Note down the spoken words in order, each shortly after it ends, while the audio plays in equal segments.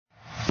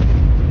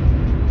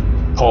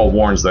Paul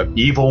warns that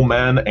evil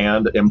men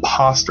and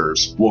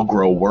imposters will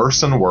grow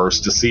worse and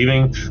worse,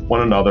 deceiving one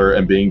another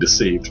and being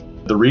deceived.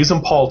 The reason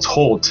Paul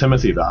told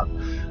Timothy that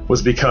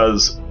was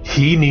because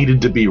he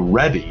needed to be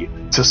ready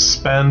to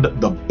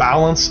spend the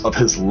balance of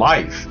his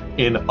life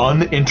in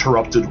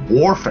uninterrupted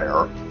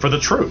warfare for the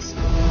truth.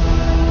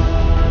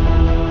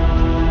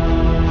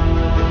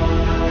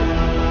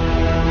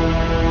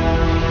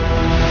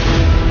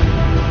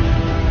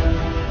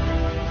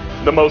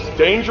 The most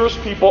dangerous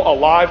people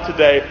alive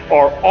today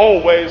are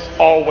always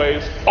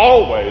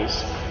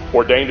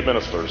ordained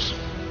ministers.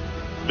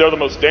 They're the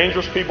most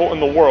dangerous people in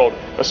the world,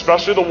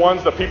 especially the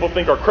ones that people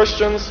think are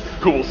Christians,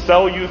 who will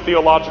sell you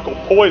theological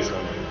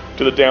poison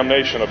to the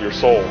damnation of your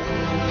soul.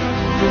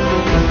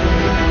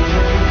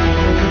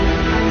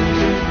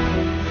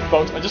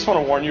 Folks, I just want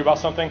to warn you about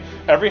something.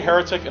 Every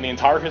heretic in the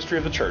entire history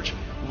of the church,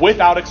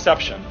 without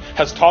exception,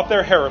 has taught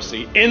their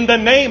heresy in the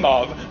name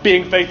of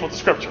being faithful to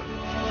Scripture.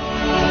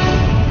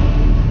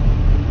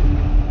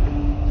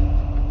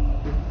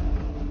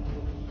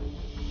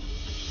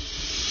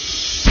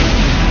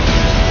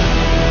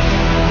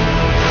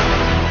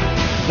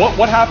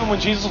 What happened when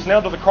Jesus was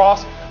nailed to the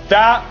cross?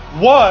 That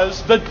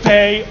was the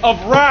day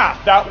of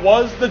wrath. That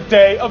was the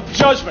day of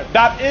judgment.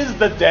 That is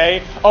the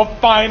day of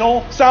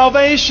final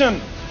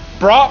salvation.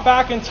 Brought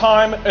back in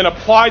time and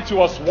applied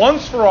to us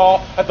once for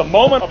all at the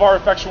moment of our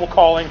effectual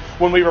calling,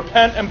 when we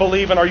repent and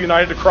believe and are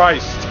united to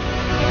Christ.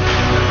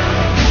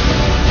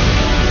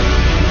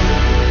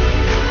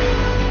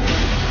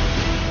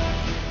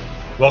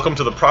 Welcome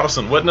to the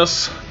Protestant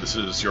Witness. This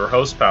is your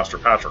host, Pastor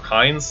Patrick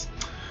Hines.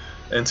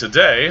 And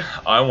today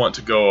I want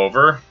to go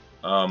over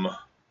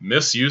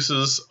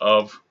misuses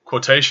of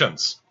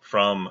quotations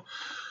from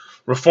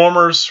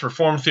reformers,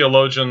 Reformed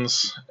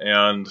theologians,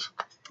 and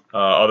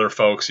other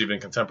folks, even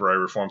contemporary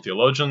Reformed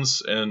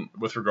theologians,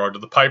 with regard to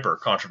the Piper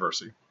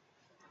controversy.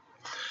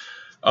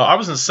 I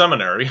was in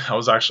seminary. I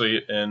was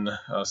actually in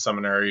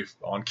seminary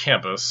on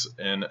campus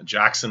in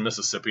Jackson,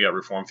 Mississippi at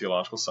Reformed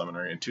Theological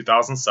Seminary in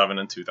 2007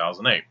 and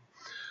 2008.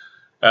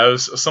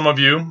 As some of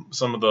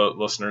the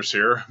listeners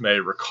here may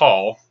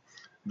recall,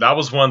 that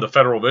was when the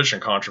Federal Vision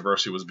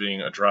controversy was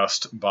being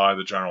addressed by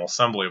the General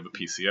Assembly of the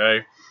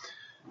PCA.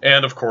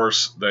 And of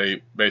course,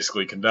 they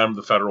basically condemned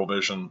the Federal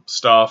Vision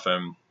stuff.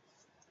 And,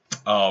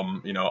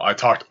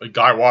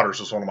 Guy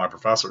Waters was one of my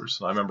professors.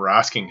 And I remember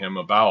asking him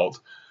about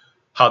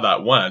how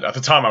that went. At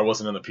the time, I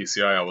wasn't in the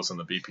PCA, I was in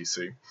the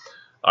BPC.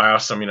 I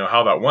asked him,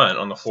 how that went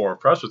on the floor of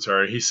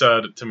Presbytery. He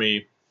said to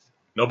me,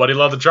 nobody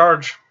led the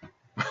charge.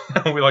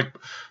 We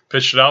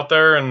pitched it out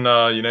there and,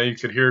 you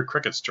could hear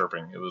crickets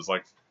chirping. It was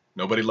like,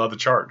 nobody led the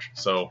charge.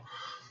 So,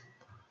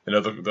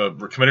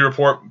 the committee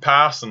report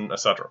passed and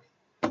etc.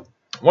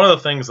 One of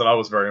the things that I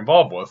was very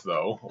involved with,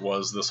 though,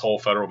 was this whole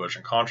Federal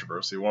Vision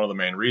controversy. One of the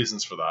main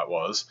reasons for that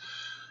was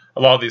a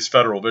lot of these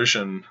Federal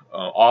Vision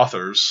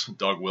authors,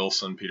 Doug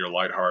Wilson, Peter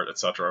Leithart,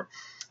 etc.,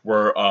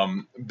 were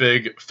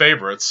big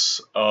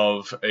favorites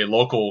of a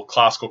local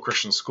classical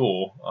Christian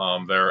school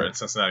there in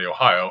Cincinnati,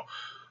 Ohio,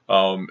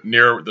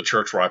 near the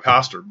church where I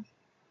pastored.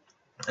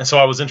 And so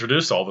I was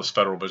introduced to all this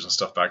Federal Vision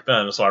stuff back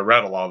then, and so I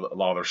read a lot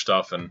of their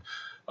stuff, and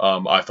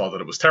I thought that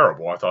it was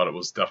terrible. I thought it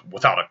was,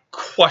 without a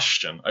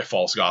question, a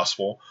false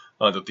gospel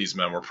that these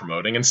men were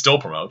promoting, and still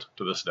promote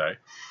to this day.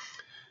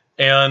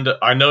 And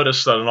I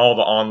noticed that in all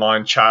the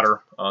online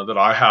chatter that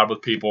I had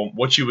with people,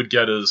 what you would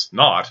get is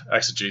not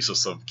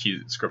exegesis of key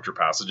scripture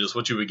passages.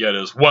 What you would get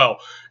is, well,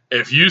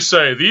 if you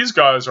say these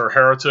guys are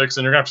heretics,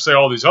 and you're going to have to say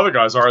all these other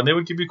guys are, and they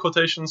would give you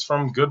quotations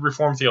from good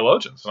Reformed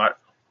theologians. And I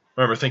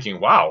remember thinking,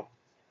 wow.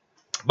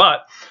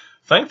 But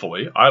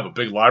thankfully, I have a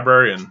big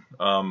library, and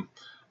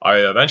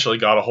I eventually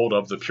got a hold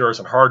of the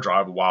Puritan hard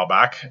drive a while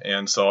back,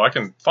 and so I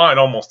can find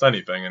almost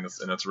anything in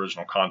its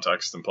original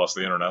context, and plus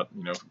the internet,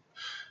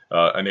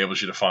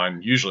 enables you to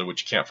find usually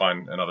what you can't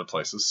find in other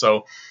places.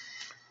 So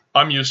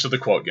I'm used to the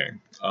quote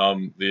game.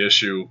 The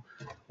issue,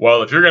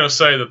 well, if you're going to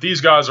say that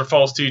these guys are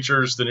false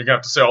teachers, then you're going to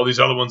have to say all these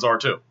other ones are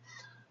too.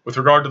 With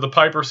regard to the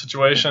Piper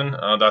situation,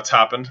 that's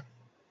happened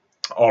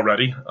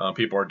already.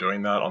 People are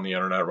doing that on the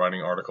internet,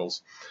 writing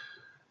articles.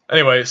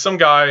 Anyway, some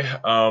guy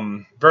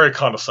very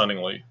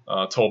condescendingly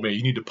told me,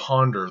 you need to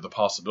ponder the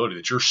possibility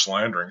that you're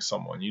slandering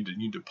someone. You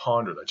need to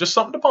ponder that. Just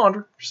something to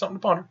ponder.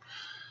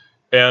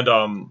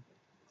 And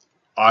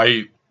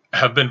I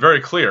have been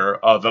very clear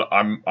that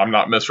I'm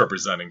not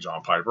misrepresenting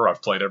John Piper.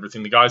 I've played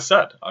everything the guy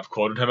said. I've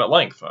quoted him at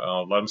length.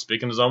 Let him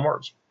speak in his own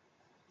words.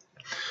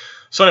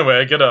 So anyway,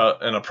 I get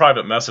in a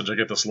private message, I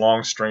get this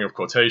long string of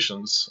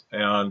quotations,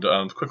 and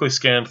quickly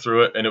scanned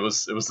through it, and it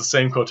was the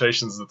same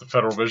quotations that the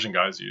Federal Vision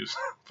guys use.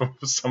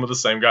 Some of the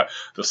same guy,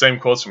 the same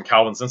quotes from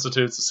Calvin's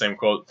Institutes, the same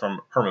quote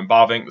from Herman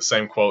Bavinck, the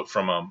same quote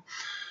from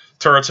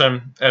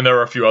Turretin, and there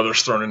were a few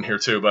others thrown in here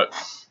too. But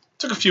it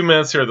took a few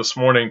minutes here this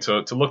morning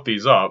to look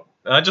these up,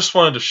 and I just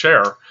wanted to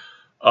share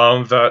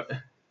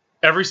that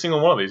every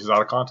single one of these is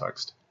out of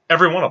context.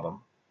 Every one of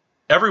them.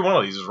 Every one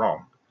of these is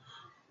wrong.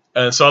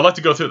 And so I'd like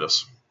to go through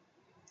this.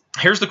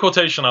 Here's the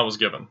quotation I was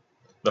given.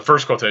 The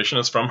first quotation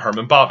is from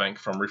Herman Bavinck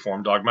from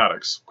Reformed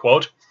Dogmatics.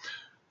 Quote,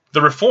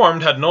 The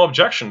Reformed had no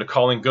objection to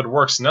calling good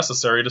works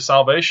necessary to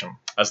salvation,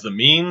 as the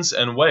means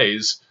and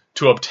ways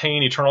to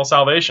obtain eternal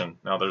salvation.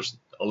 Now there's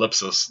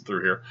ellipsis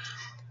through here.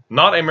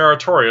 Not a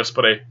meritorious,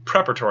 but a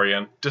preparatory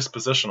and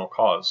dispositional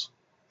cause.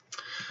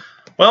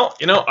 Well,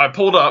 I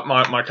pulled up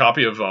my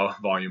copy of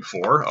Volume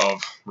 4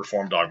 of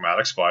Reformed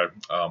Dogmatics by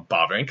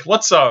Bavinck.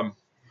 Let's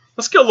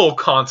get a little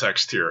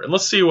context here, and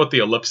let's see what the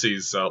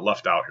ellipses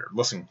left out here.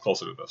 Listen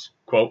closely to this.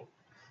 Quote,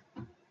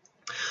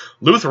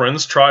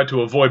 Lutherans tried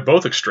to avoid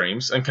both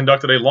extremes and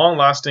conducted a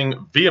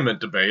long-lasting, vehement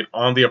debate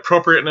on the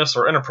appropriateness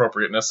or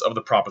inappropriateness of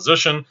the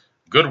proposition,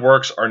 good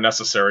works are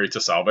necessary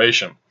to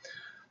salvation.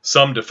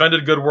 Some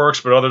defended good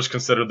works, but others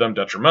considered them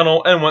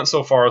detrimental and went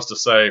so far as to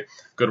say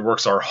good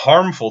works are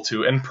harmful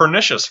to and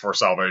pernicious for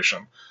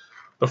salvation.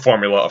 The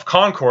Formula of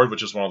Concord,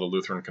 which is one of the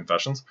Lutheran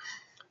confessions,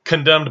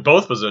 condemned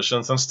both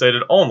positions and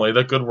stated only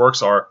that good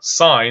works are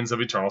signs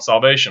of eternal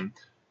salvation,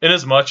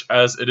 inasmuch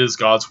as it is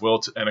God's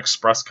will and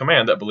express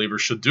command that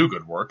believers should do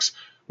good works,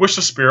 which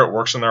the Spirit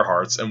works in their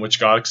hearts and which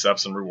God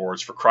accepts and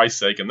rewards for Christ's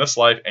sake in this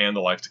life and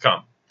the life to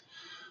come.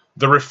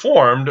 The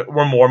Reformed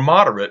were more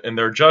moderate in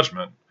their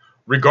judgment,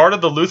 regarded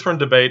the Lutheran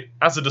debate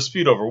as a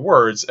dispute over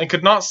words, and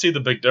could not see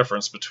the big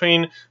difference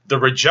between the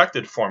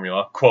rejected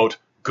formula, quote,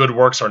 good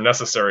works are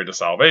necessary to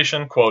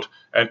salvation, quote,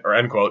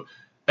 end quote,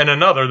 and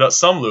another that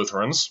some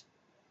Lutherans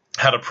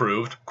had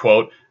approved,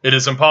 quote, it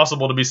is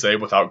impossible to be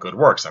saved without good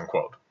works, end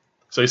quote.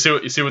 So you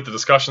see what the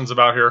discussion's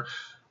about here?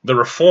 The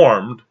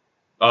Reformed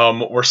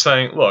were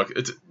saying, look,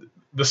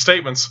 the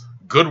statements,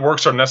 good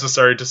works are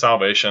necessary to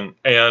salvation,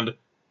 and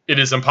it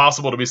is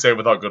impossible to be saved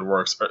without good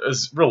works,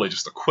 is really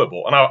just a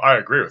quibble. And I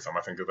agree with them.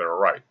 I think that they were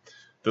right.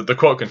 The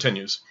quote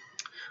continues,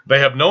 they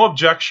have no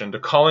objection to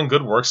calling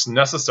good works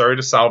necessary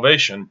to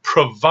salvation,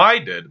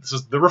 provided, this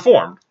is the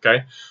Reformed,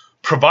 okay,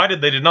 provided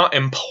they did not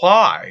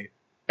imply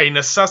a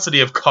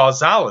necessity of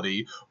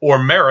causality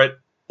or merit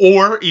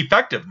or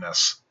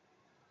effectiveness,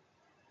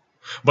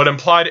 but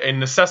implied a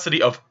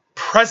necessity of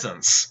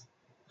presence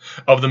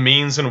of the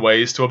means and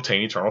ways to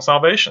obtain eternal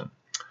salvation.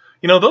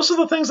 Those are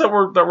the things that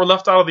were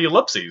left out of the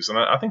ellipses, and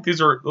I think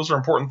those are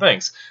important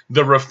things.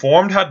 The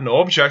Reformed had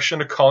no objection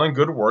to calling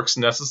good works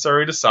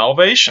necessary to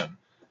salvation.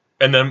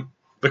 And then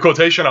the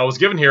quotation I was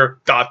given here, ...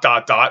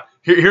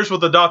 Here's what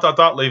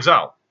the ... leaves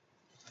out.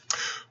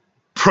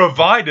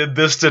 Provided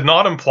this did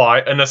not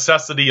imply a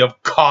necessity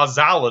of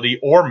causality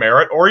or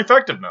merit or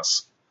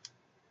effectiveness,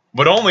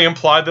 but only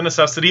implied the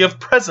necessity of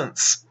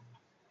presence.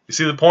 You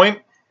see the point?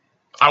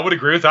 I would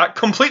agree with that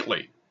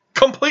completely.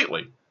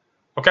 Completely.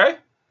 Okay?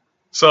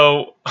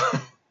 So,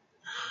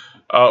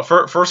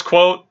 first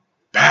quote,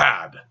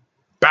 bad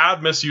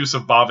misuse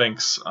of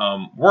Bavinck's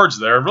words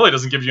there. It really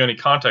doesn't give you any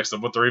context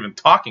of what they're even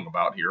talking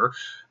about here.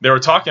 They were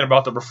talking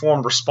about the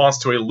Reformed response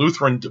to a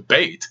Lutheran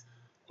debate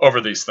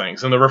over these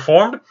things. And the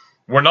Reformed,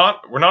 we're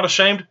not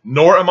ashamed,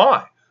 nor am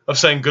I, of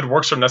saying good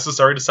works are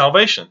necessary to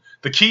salvation.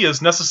 The key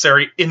is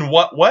necessary in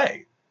what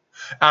way?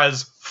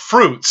 As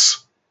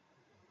fruits,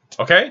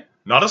 okay?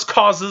 Not as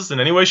causes in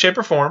any way, shape,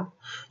 or form.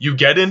 You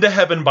get into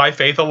heaven by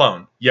faith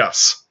alone.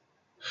 Yes.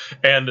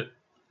 And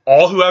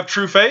all who have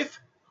true faith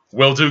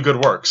will do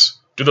good works.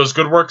 Do those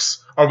good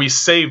works, are we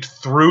saved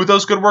through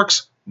those good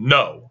works?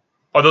 No.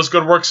 Are those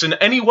good works in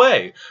any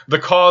way the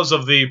cause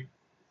of the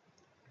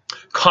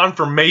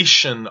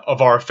confirmation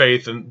of our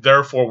faith and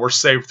therefore we're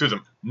saved through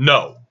them?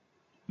 No.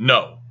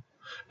 No.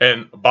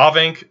 And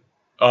Bavinck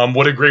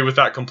would agree with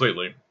that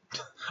completely.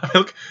 I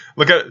mean,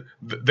 look at,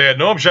 they had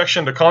no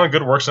objection to calling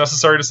good works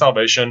necessary to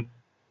salvation.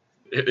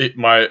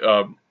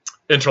 My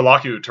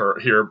interlocutor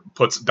here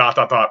puts ...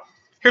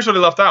 Here's what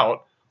he left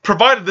out.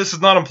 Provided this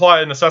does not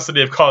imply a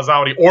necessity of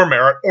causality or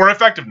merit or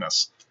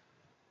effectiveness.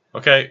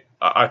 Okay,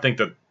 I think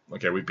that,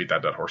 okay, we beat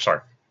that dead horse, sorry.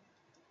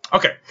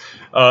 Okay,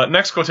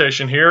 next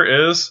quotation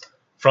here is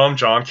from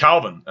John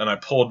Calvin, and I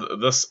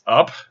pulled this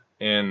up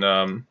in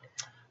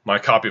my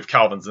copy of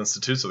Calvin's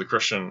Institutes of the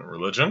Christian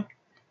Religion.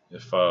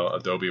 If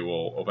Adobe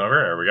will open up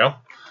here, there we go.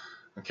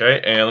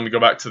 Okay, and let me go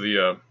back to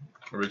the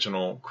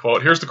original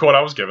quote. Here's the quote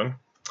I was given.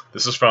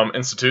 This is from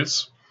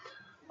Institutes,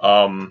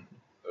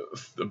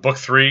 Book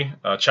 3,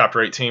 Chapter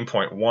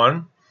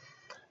 18.1.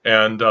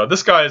 And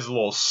this guy is a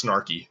little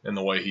snarky in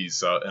the way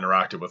he's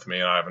interacted with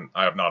me, and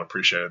I have not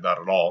appreciated that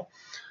at all.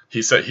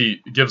 He said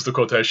he gives the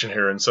quotation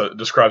here and so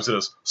describes it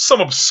as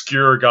some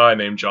obscure guy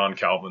named John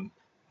Calvin.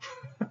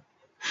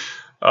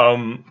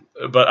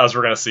 But as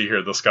we're going to see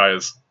here, this guy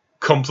is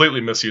completely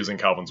misusing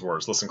Calvin's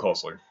words. Listen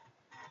closely.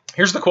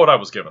 Here's the quote I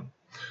was given.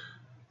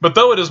 But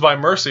though it is by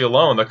mercy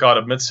alone that God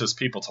admits his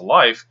people to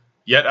life,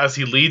 yet as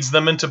he leads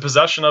them into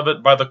possession of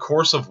it by the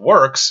course of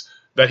works,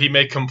 that he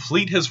may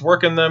complete his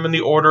work in them in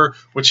the order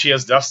which he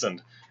has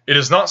destined, it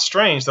is not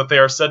strange that they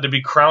are said to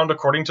be crowned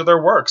according to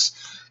their works,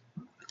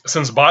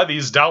 since by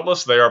these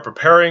doubtless they are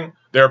prepared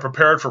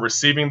for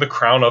receiving the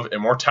crown of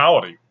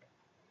immortality.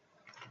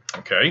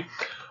 Okay,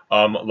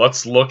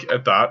 let's look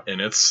at that in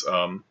its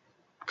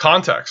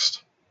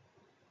context.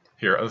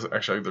 Here,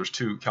 actually, there's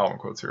two Calvin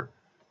quotes here.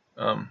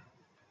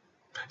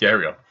 Yeah, here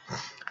we go.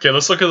 Okay,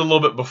 let's look at a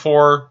little bit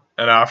before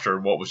and after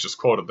what was just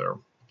quoted there.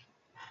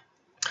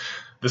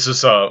 This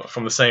is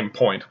from the same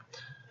point.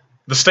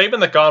 The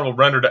statement that God will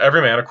render to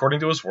every man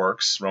according to his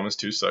works, Romans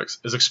 2:6,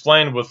 is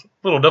explained with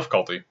little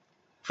difficulty,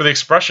 for the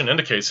expression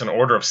indicates an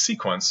order of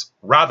sequence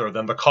rather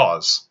than the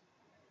cause.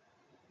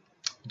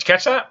 Did you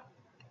catch that?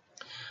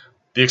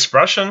 The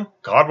expression,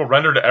 God will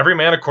render to every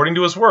man according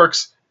to his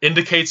works,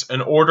 indicates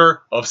an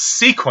order of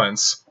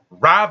sequence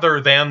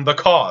rather than the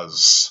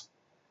cause.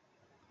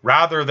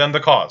 Rather than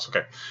the cause.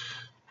 Okay.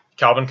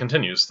 Calvin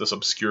continues, this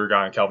obscure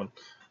guy in Calvin.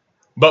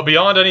 But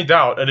beyond any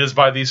doubt, it is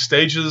by these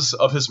stages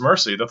of his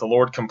mercy that the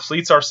Lord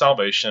completes our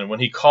salvation. When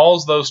he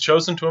calls those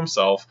chosen to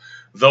himself,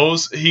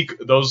 those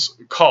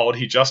called,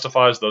 he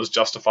justifies, those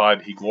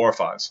justified, he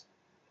glorifies.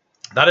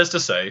 That is to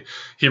say,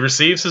 he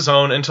receives his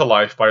own into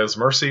life by his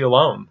mercy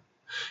alone.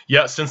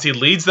 Yet, since he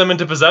leads them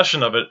into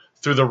possession of it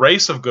through the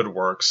race of good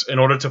works, in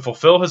order to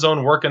fulfill his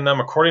own work in them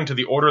according to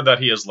the order that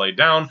he has laid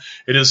down,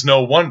 it is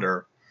no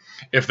wonder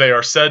if they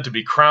are said to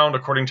be crowned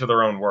according to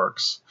their own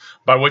works,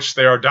 by which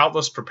they are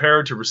doubtless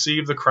prepared to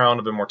receive the crown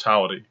of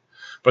immortality.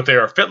 But they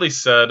are fitly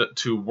said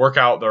to work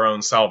out their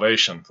own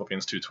salvation,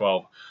 Philippians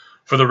 2:12,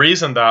 for the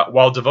reason that,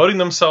 while devoting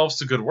themselves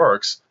to good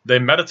works, they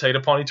meditate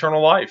upon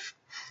eternal life.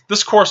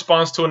 This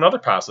corresponds to another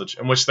passage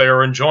in which they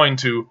are enjoined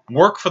to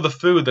work for the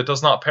food that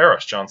does not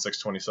perish, John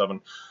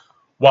 6:27,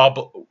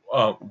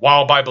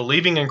 while by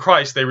believing in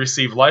Christ they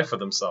receive life for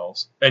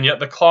themselves. And yet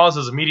the clause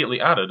is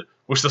immediately added,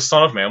 which the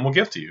Son of Man will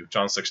give to you,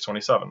 John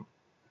 6:27.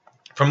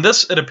 From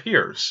this it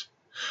appears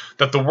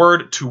that the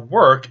word to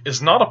work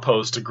is not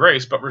opposed to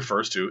grace, but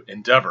refers to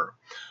endeavor.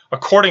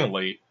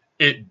 Accordingly,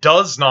 it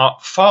does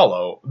not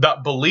follow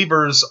that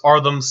believers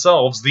are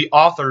themselves the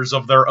authors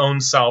of their own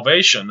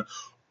salvation,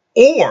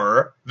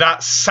 or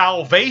that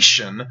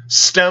salvation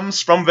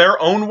stems from their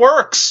own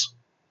works.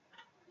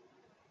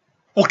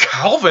 Well,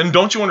 Calvin,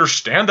 don't you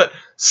understand that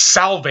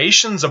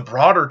salvation's a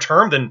broader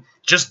term than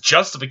just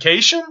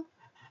justification?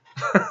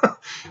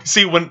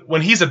 See,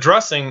 when he's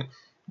addressing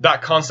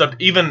that concept,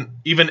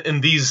 even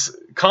in these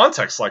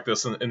contexts like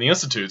this in the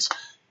Institutes,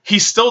 he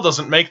still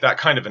doesn't make that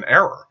kind of an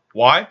error.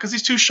 Why? Because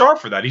he's too sharp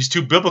for that. He's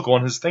too biblical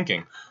in his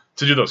thinking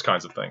to do those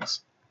kinds of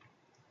things.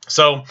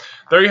 So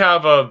there you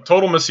have a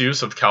total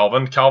misuse of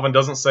Calvin. Calvin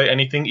doesn't say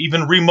anything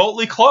even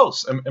remotely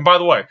close. And by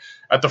the way,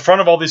 at the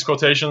front of all these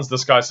quotations,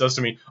 this guy says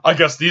to me, I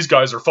guess these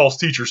guys are false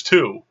teachers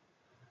too.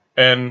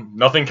 And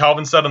nothing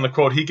Calvin said in the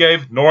quote he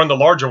gave, nor in the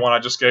larger one I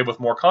just gave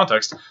with more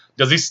context,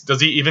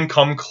 does he even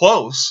come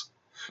close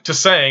to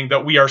saying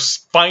that we are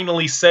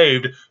finally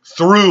saved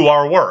through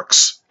our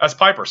works, as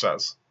Piper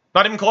says.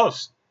 Not even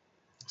close.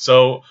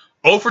 So,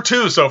 0 for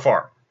 2 so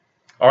far.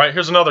 All right,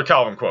 here's another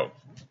Calvin quote.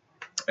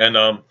 And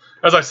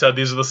as I said,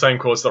 these are the same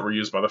quotes that were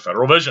used by the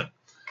Federal Vision.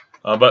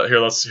 But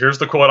here's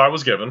the quote I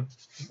was given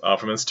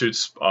from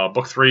Institute's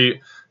Book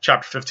 3,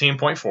 Chapter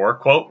 15.4.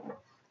 Quote,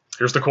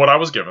 here's the quote I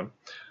was given.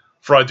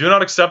 For I do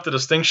not accept the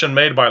distinction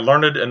made by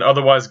learned and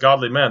otherwise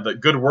godly men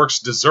that good works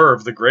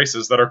deserve the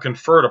graces that are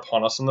conferred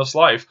upon us in this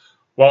life,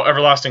 while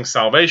everlasting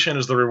salvation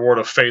is the reward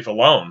of faith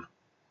alone.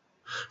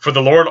 For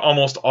the Lord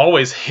almost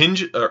always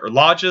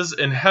lodges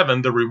in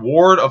heaven the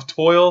reward of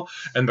toil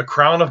and the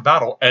crown of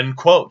battle, end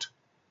quote.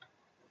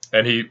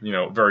 And he,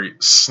 very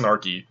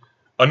snarky,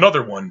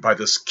 another one by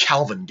this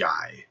Calvin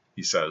guy,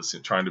 he says,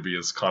 trying to be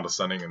as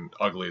condescending and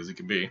ugly as he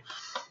can be.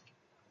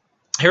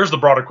 Here's the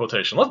broader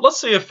quotation. Let's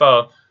see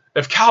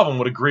if Calvin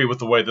would agree with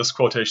the way this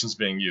quotation is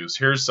being used.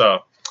 Here's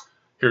a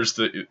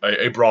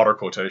broader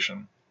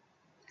quotation.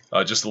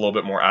 Just a little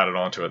bit more added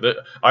onto it.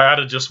 I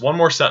added just one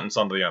more sentence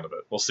onto the end of it.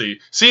 We'll see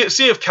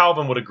if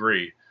Calvin would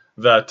agree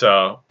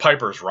that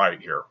Piper's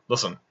right here.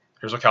 Listen,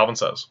 here's what Calvin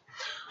says.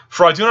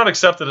 For I do not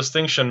accept the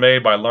distinction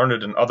made by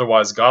learned and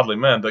otherwise godly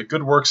men that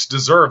good works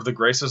deserve the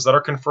graces that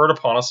are conferred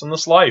upon us in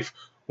this life,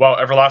 while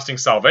everlasting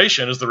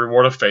salvation is the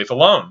reward of faith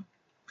alone.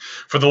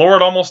 For the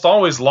Lord almost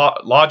always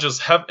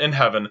lodges in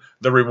heaven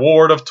the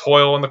reward of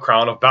toil and the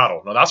crown of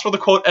battle. Now that's where the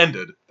quote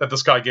ended that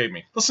this guy gave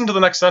me. Listen to the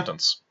next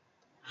sentence.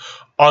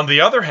 On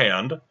the other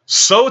hand,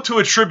 so to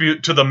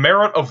attribute to the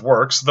merit of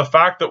works the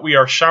fact that we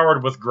are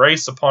showered with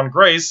grace upon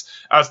grace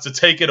as to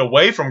take it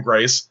away from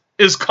grace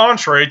is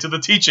contrary to the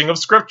teaching of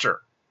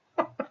Scripture.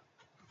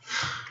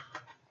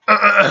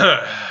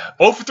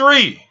 0 for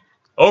 3.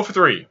 0 for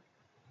 3.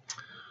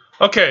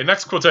 Okay,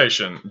 next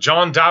quotation.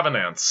 John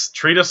Davenant's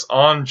Treatise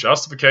on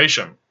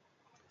Justification.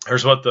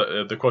 Here's what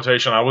the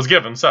quotation I was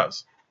given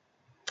says.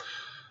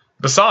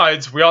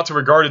 Besides, we ought to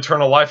regard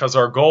eternal life as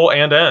our goal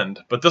and end,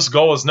 but this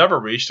goal is never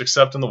reached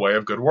except in the way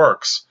of good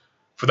works.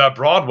 For that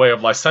broad way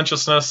of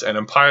licentiousness and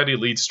impiety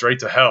leads straight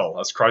to hell,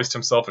 as Christ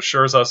himself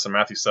assures us in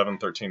Matthew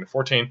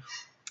 7:13-14.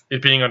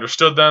 It being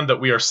understood then that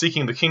we are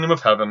seeking the kingdom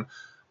of heaven,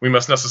 we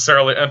must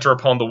necessarily enter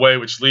upon the way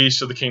which leads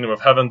to the kingdom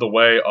of heaven, the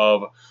way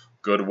of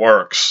good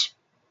works.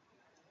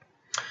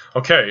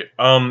 Okay,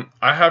 I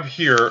have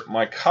here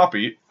my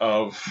copy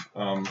of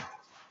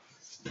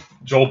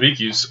Joel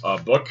Beeke's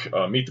book,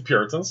 Meet the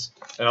Puritans,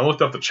 and I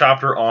looked up the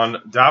chapter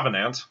on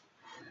Davenant.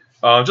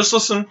 Just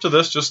listen to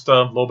this, just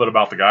a little bit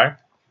about the guy.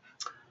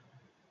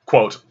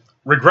 Quote,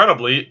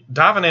 regrettably,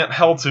 Davenant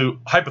held to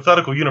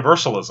hypothetical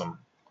universalism,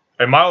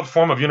 a mild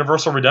form of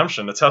universal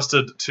redemption,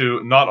 attested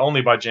to not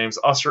only by James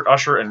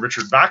Ussher and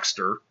Richard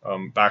Baxter,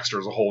 Baxter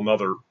is a whole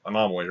other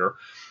anomaly here,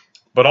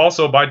 but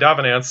also by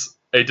Davenant's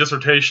A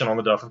Dissertation on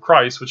the Death of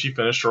Christ, which he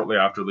finished shortly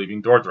after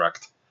leaving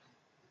Dordrecht.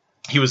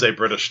 He was a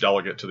British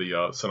delegate to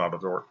the Synod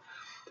of Dort.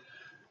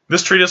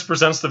 This treatise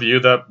presents the view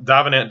that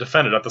Davenant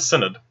defended at the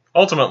Synod.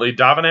 Ultimately,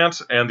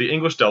 Davenant and the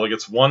English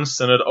delegates won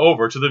Synod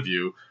over to the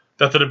view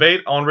that the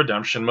debate on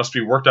redemption must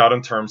be worked out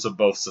in terms of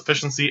both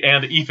sufficiency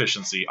and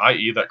efficiency,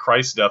 i.e. that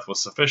Christ's death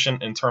was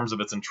sufficient in terms of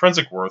its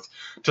intrinsic worth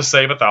to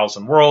save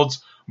 1,000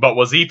 worlds, but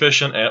was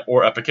efficient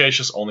or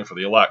efficacious only for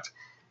the elect.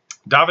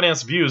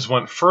 Davenant's views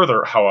went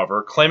further,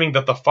 however, claiming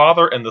that the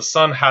Father and the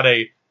Son had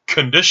a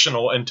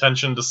conditional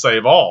intention to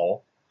save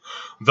all,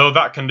 though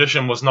that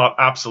condition was not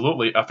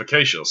absolutely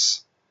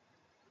efficacious.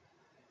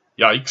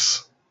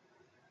 Yikes.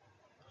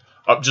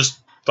 Just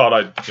thought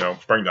I'd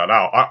bring that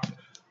out.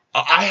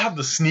 I have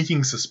the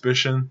sneaking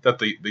suspicion that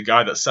the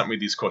guy that sent me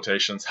these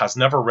quotations has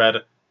never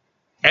read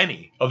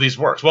any of these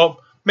works.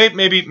 Well,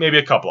 maybe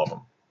a couple of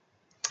them.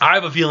 I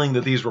have a feeling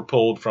that these were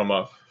pulled from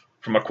a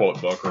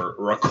quote book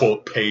or a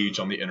quote page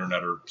on the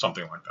internet or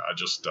something like that. I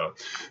just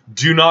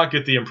do not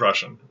get the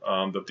impression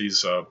that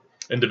these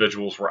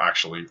individuals were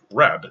actually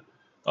read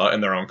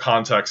in their own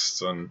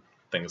contexts and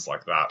things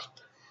like that.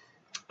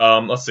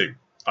 Let's see.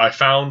 I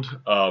found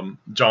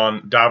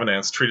John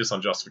Davenant's treatise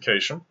on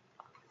justification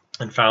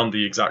and found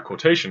the exact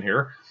quotation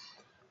here.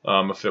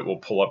 If it will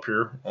pull up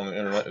here on the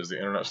internet. Is the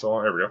internet still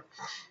on? There we go.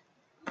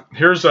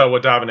 Here's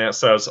what Davenant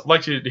says. I'd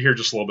like you to hear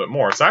just a little bit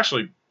more. I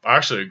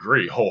actually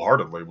agree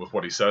wholeheartedly with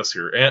what he says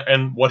here.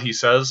 And what he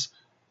says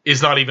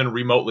is not even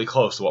remotely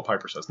close to what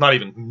Piper says. Not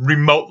even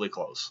remotely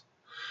close.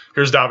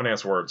 Here's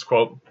Davenant's words,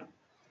 quote,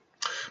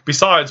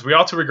 "Besides, we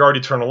ought to regard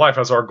eternal life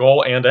as our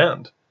goal and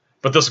end.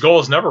 But this goal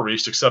is never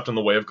reached except in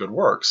the way of good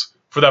works.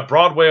 For that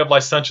broad way of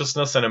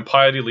licentiousness and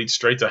impiety leads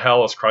straight to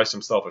hell, as Christ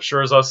himself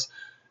assures us.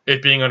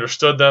 It being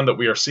understood, then, that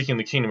we are seeking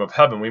the kingdom of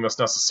heaven, we must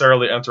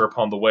necessarily enter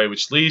upon the way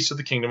which leads to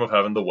the kingdom of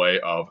heaven, the way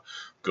of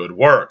good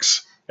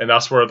works." And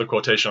that's where the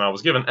quotation I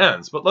was given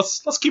ends. But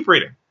let's keep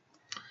reading.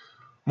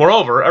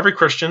 "Moreover, every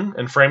Christian,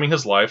 in framing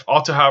his life,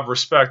 ought to have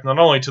respect not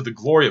only to the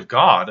glory of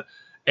God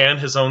and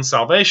his own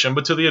salvation,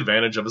 but to the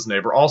advantage of his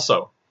neighbor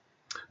also.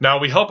 Now,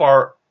 we help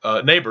our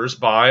neighbors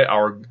by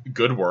our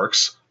good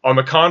works. On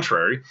the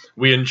contrary,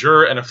 we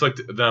injure and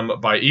afflict them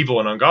by evil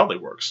and ungodly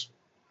works.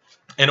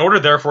 In order,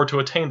 therefore, to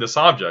attain this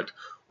object,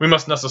 we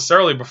must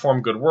necessarily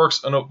perform good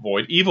works and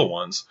avoid evil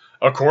ones,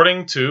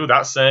 according to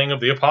that saying of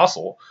the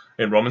apostle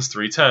in Romans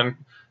 3:10,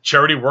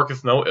 charity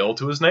worketh no ill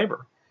to his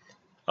neighbor.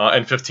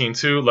 And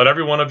 15:2, let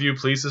every one of you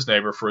please his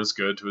neighbor for his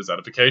good to his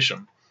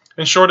edification.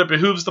 In short, it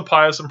behooves the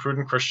pious and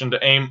prudent Christian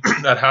to aim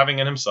at having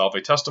in himself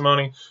a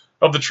testimony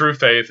of the true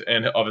faith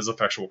and of his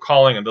effectual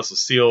calling, and thus a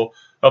seal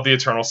of the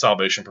eternal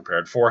salvation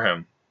prepared for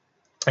him.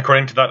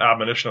 According to that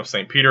admonition of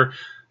St. Peter,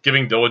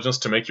 giving diligence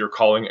to make your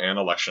calling and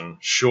election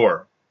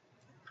sure,"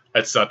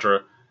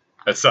 etc.,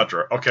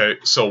 etc. Okay,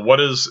 so what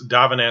is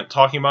Davenant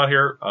talking about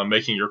here?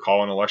 Making your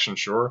call and election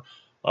sure,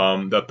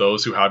 that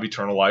those who have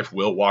eternal life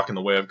will walk in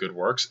the way of good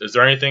works. Is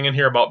there anything in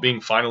here about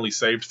being finally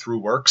saved through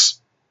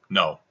works?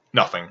 No,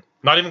 nothing.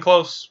 Not even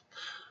close.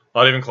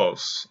 Not even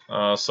close.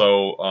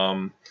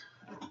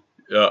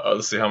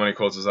 Let's see, how many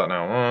quotes is that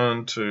now?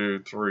 1, 2,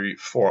 3,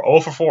 4. 0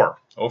 for 4.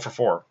 0 for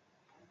 4.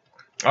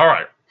 All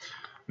right.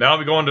 Now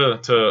we go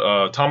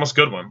into Thomas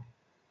Goodwin.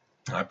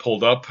 I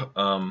pulled up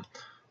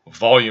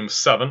volume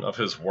 7 of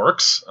his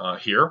works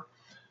here.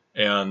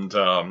 And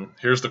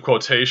here's the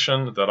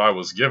quotation that I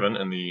was given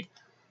in the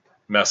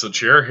message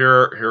here.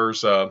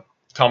 Here's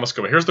Thomas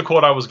Goodwin. Here's the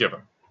quote I was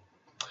given.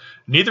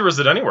 "Neither is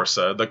it anywhere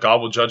said that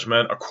God will judge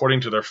men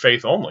according to their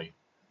faith only."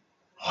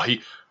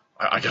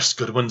 I guess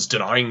Goodwin's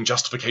denying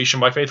justification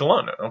by faith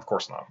alone. Of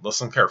course not.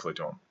 Listen carefully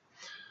to him.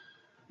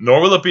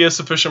 "Nor will it be a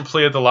sufficient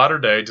plea at the latter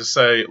day to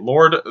say,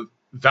 Lord,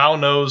 thou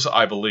knows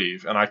I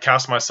believe, and I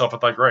cast myself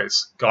at thy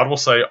grace. God will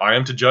say, I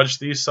am to judge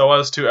thee so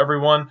as to every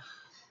one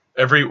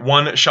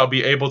shall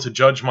be able to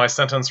judge my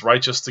sentence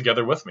righteous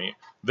together with me.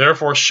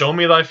 Therefore show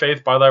me thy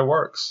faith by thy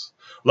works.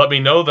 Let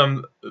me know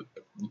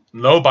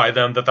by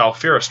them that thou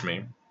fearest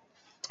me.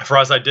 For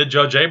as I did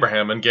judge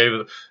Abraham and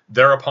gave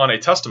thereupon a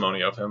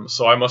testimony of him,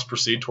 so I must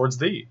proceed towards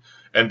thee.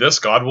 And this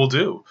God will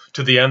do,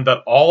 to the end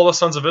that all the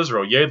sons of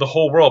Israel, yea, the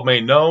whole world,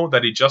 may know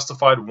that he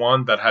justified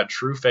one that had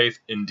true faith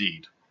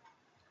indeed."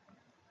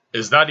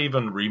 Is that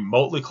even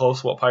remotely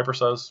close to what Piper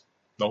says?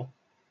 No,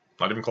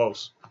 not even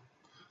close.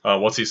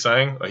 What's he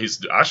saying?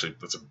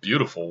 That's a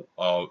beautiful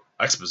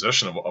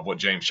exposition of what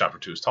James chapter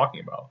 2 is talking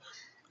about.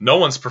 No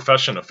one's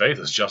profession of faith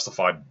is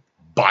justified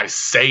by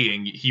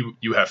saying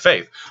you have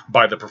faith.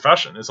 By the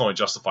profession, it's only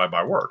justified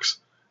by works.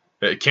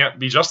 It can't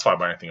be justified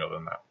by anything other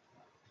than that.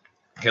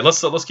 Okay,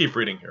 let's keep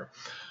reading here.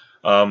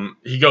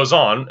 He goes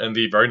on in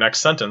the very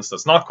next sentence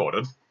that's not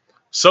quoted.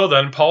 "So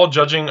then, Paul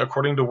judging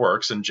according to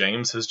works, and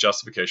James his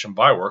justification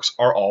by works,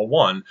 are all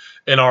one,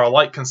 and are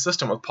alike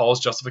consistent with Paul's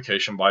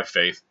justification by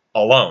faith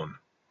alone.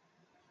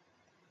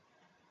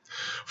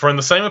 For in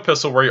the same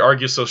epistle where he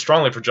argues so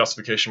strongly for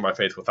justification by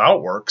faith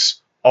without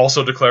works,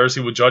 also declares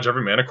he would judge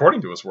every man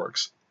according to his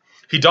works.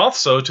 He doth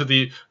so to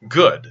the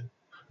good.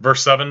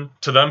 Verse 7,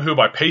 to them who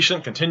by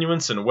patient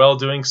continuance in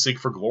well-doing seek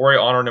for glory,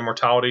 honor, and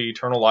immortality,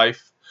 eternal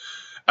life,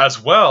 as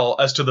well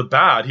as to the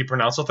bad he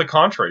pronounceth the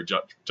contrary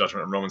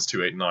judgment in Romans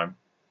 2, 8, and 9.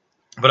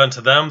 But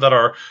unto them that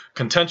are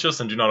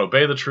contentious and do not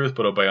obey the truth,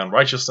 but obey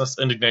unrighteousness,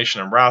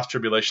 indignation and wrath,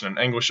 tribulation and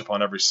anguish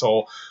upon every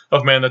soul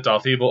of man that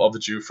doth evil, of the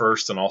Jew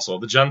first, and also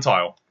of the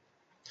Gentile.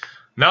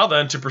 Now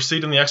then, to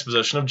proceed in the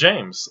exposition of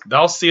James,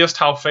 thou seest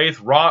how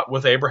faith wrought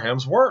with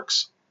Abraham's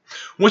works,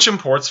 which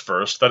imports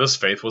first that his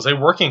faith was a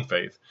working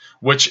faith,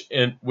 which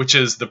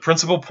is the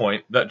principal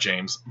point that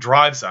James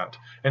drives at,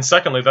 and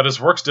secondly, that his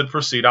works did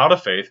proceed out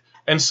of faith,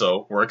 and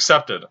so were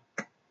accepted.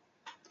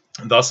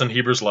 Thus in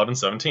Hebrews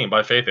 11:17,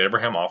 by faith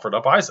Abraham offered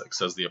up Isaac,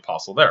 says the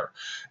apostle there,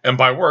 and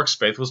by works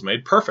faith was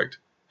made perfect,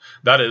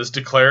 that is,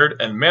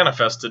 declared and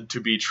manifested to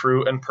be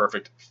true and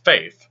perfect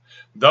faith.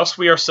 Thus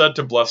we are said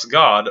to bless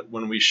God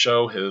when we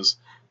show his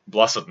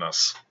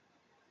blessedness.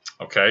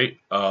 Okay,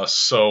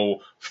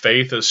 so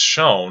faith is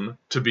shown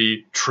to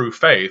be true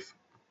faith,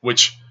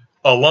 which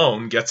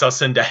alone gets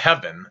us into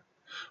heaven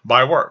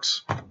by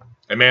works.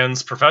 A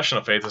man's profession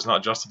of faith is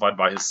not justified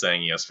by his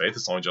saying he has faith,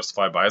 it's only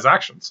justified by his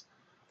actions.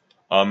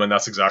 And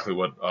that's exactly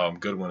what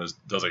Goodwin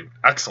does an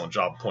excellent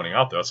job pointing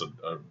out. That's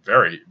a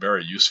very,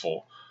 very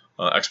useful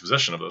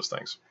exposition of those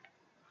things.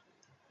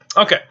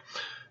 Okay,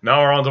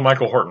 now we're on to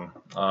Michael Horton.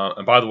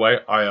 And by the way,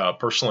 I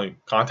personally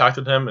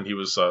contacted him, and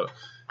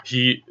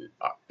he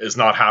is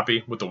not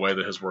happy with the way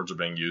that his words are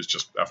being used,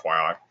 just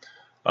FYI.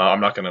 I'm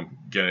not going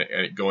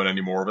to go in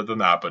any more of it than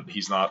that, but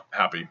he's not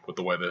happy with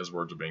the way that his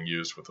words are being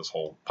used with this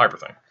whole Piper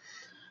thing.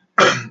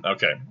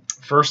 Okay,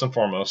 first and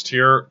foremost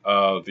here,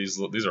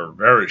 these are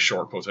very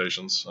short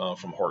quotations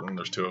from Horton.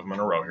 There's two of them in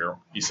a row here.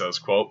 He says,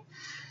 quote,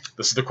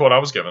 this is the quote I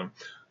was given,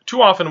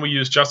 too often we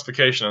use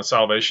justification and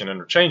salvation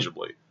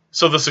interchangeably,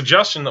 so the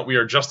suggestion that we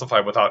are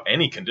justified without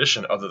any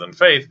condition other than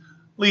faith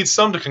leads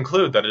some to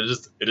conclude that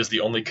it is the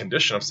only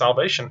condition of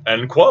salvation,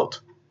 end quote.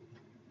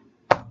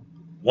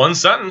 One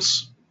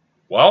sentence.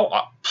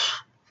 Well,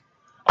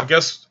 I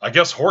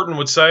guess Horton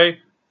would say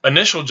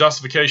initial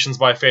justification is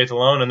by faith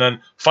alone, and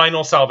then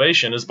final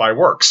salvation is by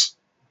works.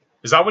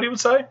 Is that what he would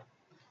say?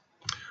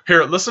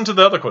 Here, listen to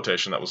the other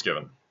quotation that was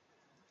given.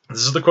 This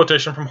is the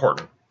quotation from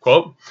Horton.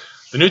 Quote,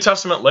 the New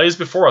Testament lays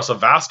before us a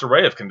vast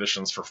array of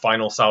conditions for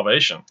final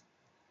salvation.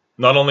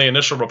 Not only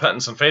initial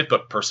repentance and faith,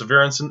 but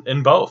perseverance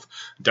in both,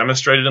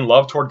 demonstrated in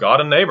love toward God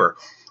and neighbor,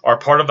 are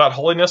part of that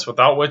holiness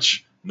without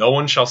which no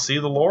one shall see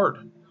the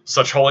Lord.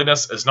 Such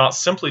holiness is not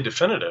simply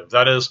definitive.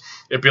 That is,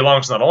 it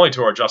belongs not only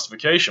to our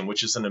justification,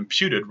 which is an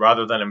imputed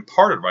rather than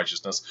imparted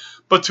righteousness,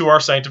 but to our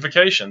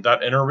sanctification,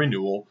 that inner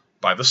renewal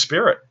by the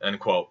Spirit,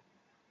 end quote.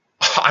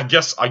 I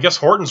guess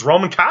Horton's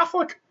Roman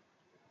Catholic.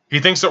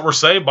 He thinks that we're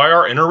saved by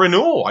our inner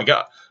renewal.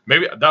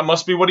 Maybe that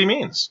must be what he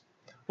means.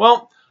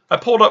 Well, I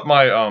pulled up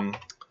my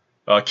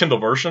Kindle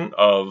version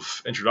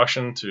of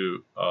Introduction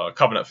to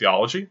Covenant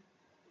Theology,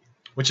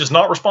 which is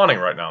not responding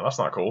right now. That's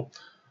not cool.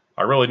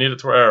 I really need it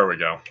to... There we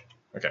go.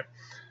 Okay.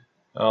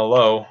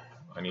 Hello.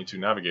 I need to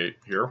navigate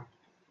here.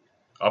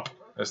 Up.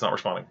 It's not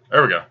responding.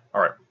 There we go.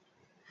 All right.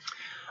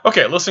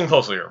 Okay, listen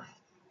closely here.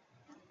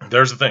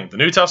 There's the thing. The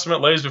New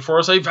Testament lays before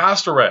us a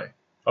vast array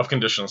of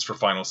conditions for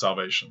final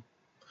salvation.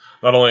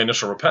 Not only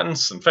initial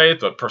repentance and faith,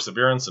 but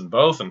perseverance in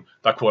both, and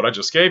that quote I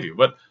just gave you.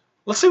 But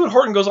let's see what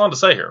Horton goes on to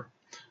say here.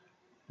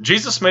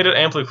 Jesus made it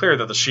amply clear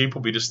that the sheep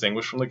will be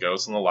distinguished from the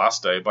goats on the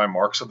last day by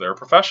marks of their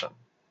profession.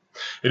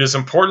 It is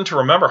important to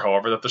remember,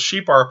 however, that the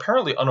sheep are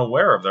apparently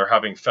unaware of their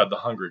having fed the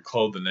hungry,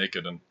 clothed the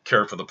naked, and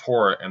cared for the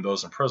poor and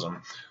those in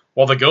prison,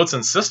 while the goats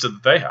insisted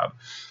that they had.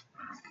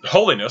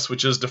 Holiness,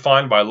 which is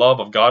defined by love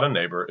of God and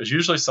neighbor, is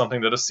usually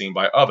something that is seen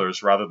by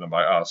others rather than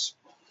by us.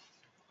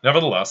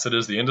 Nevertheless, it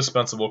is the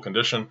indispensable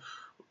condition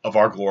of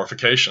our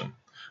glorification.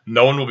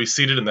 No one will be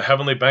seated in the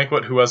heavenly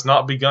banquet who has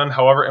not begun,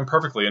 however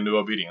imperfectly, a new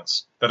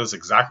obedience. That is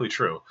exactly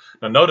true.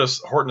 Now notice,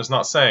 Horton is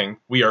not saying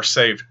we are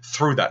saved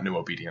through that new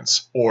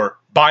obedience, or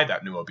by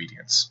that new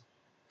obedience.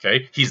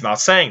 Okay? He's not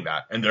saying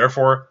that, and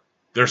therefore,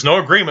 there's no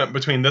agreement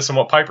between this and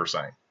what Piper's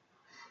saying.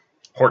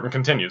 Horton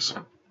continues.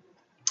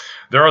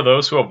 There are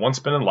those who have once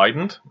been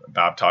enlightened,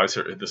 baptized,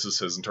 here, this is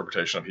his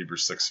interpretation of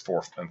Hebrews 6,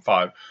 4, and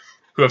 5,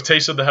 who have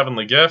tasted the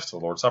heavenly gift, the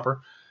Lord's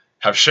Supper,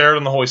 have shared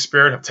in the Holy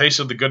Spirit, have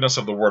tasted the goodness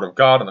of the Word of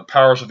God and the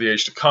powers of the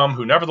age to come,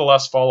 who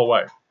nevertheless fall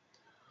away.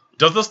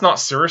 Does this not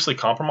seriously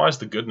compromise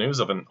the good news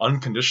of an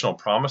unconditional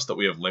promise that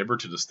we have labored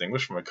to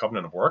distinguish from a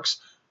covenant of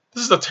works?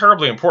 This is a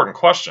terribly important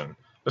question,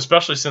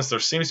 especially since there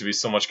seems to be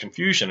so much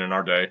confusion in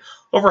our day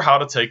over how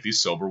to take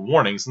these sober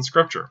warnings in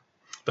Scripture.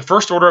 The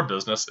first order of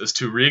business is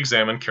to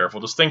re-examine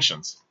careful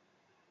distinctions.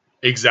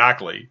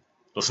 Exactly.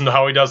 Listen to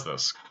how he does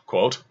this.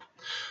 Quote,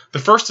 the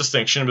first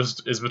distinction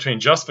is between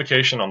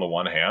justification on the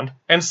one hand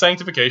and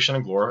sanctification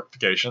and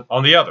glorification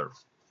on the other.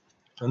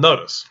 And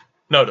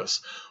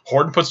notice,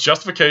 Horton puts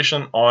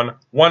justification on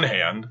one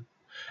hand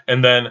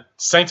and then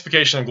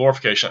sanctification and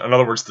glorification, in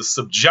other words, the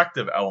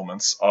subjective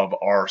elements of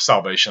our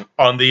salvation,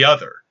 on the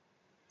other.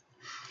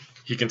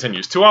 He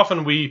continues, too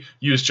often we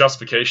use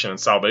justification and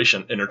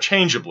salvation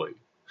interchangeably.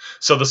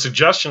 So the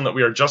suggestion that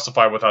we are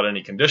justified without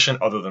any condition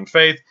other than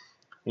faith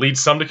leads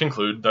some to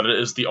conclude that it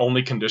is the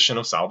only condition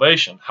of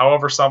salvation.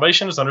 However,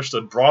 salvation is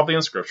understood broadly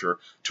in Scripture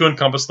to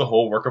encompass the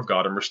whole work of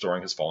God in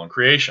restoring his fallen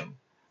creation.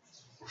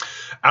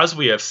 As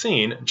we have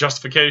seen,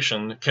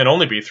 justification can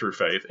only be through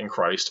faith in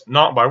Christ,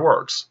 not by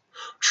works.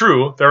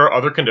 True, there are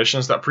other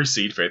conditions that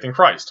precede faith in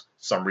Christ.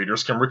 Some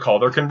readers can recall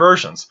their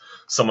conversions.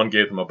 Someone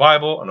gave them a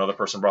Bible, another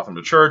person brought them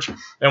to church,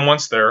 and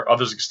once there,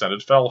 others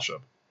extended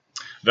fellowship.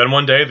 Then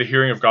one day, the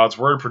hearing of God's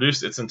word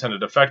produced its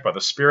intended effect by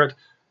the Spirit.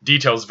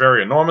 Details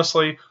vary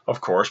enormously,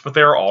 of course, but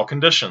they are all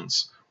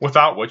conditions,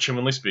 without which,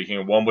 humanly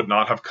speaking, one would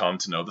not have come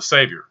to know the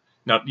Savior.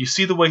 Now, do you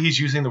see the way he's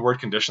using the word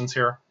conditions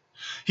here?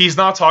 He's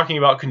not talking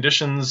about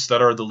conditions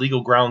that are the legal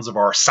grounds of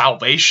our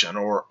salvation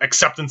or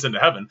acceptance into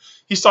heaven.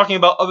 He's talking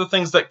about other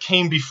things that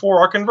came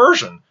before our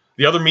conversion,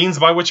 the other means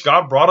by which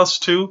God brought us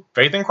to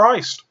faith in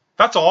Christ.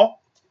 That's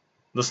all.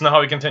 Listen to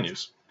how he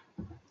continues.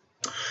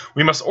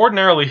 We must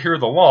ordinarily hear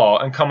the law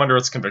and come under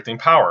its convicting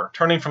power.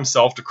 Turning from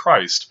self to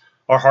Christ,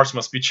 our hearts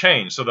must be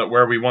changed so that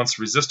where we once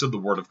resisted the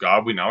word of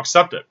God, we now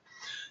accept it.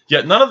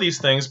 Yet none of these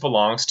things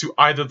belongs to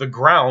either the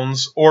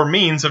grounds or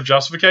means of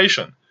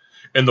justification.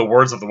 In the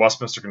words of the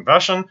Westminster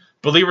Confession,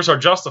 believers are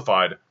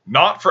justified,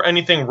 not for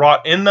anything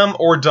wrought in them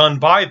or done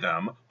by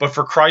them, but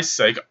for Christ's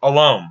sake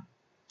alone.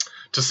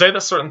 To say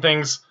that certain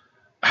things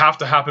have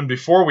to happen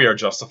before we are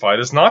justified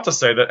is not to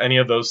say that any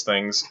of those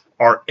things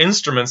are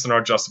instruments in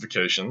our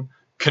justification.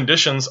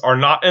 Conditions are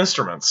not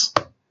instruments.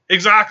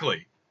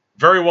 Exactly.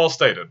 Very well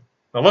stated.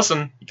 Now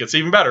listen, it gets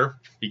even better.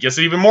 He gets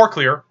it even more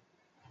clear.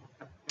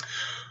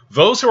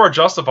 Those who are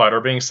justified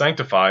are being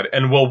sanctified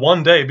and will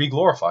one day be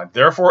glorified.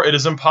 Therefore, it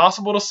is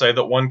impossible to say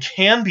that one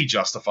can be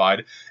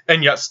justified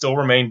and yet still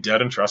remain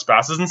dead in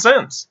trespasses and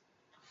sins.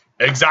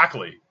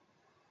 Exactly.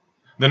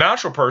 The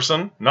natural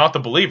person, not the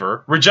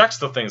believer, rejects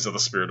the things of the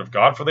Spirit of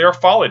God, for they are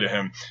folly to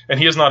him, and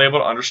he is not able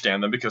to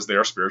understand them because they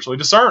are spiritually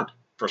discerned.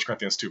 1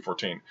 Corinthians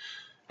 2:14.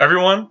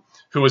 Everyone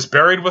who is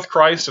buried with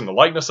Christ in the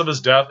likeness of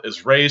his death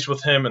is raised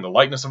with him in the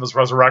likeness of his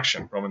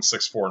resurrection. Romans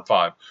 6:4 and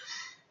 5.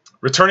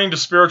 Returning to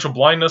spiritual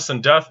blindness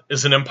and death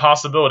is an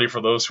impossibility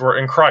for those who are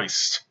in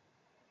Christ.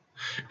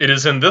 It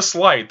is in this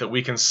light that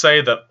we can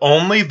say that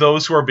only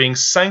those who are being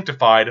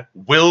sanctified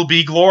will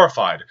be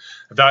glorified.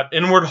 That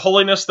inward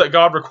holiness that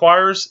God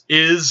requires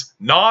is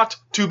not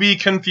to be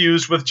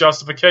confused with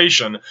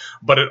justification,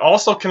 but it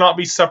also cannot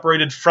be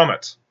separated from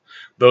it.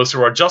 Those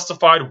who are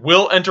justified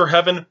will enter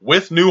heaven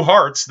with new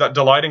hearts that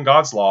delight in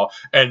God's law,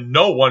 and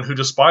no one who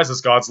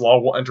despises God's law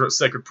will enter its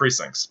sacred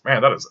precincts.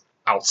 Man, that is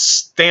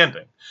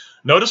outstanding.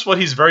 Notice what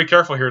he's very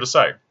careful here to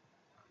say.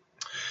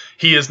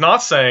 He is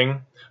not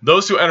saying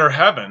those who enter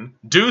heaven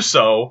do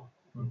so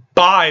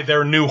by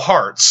their new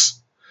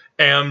hearts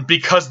and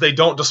because they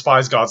don't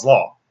despise God's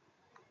law.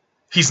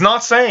 He's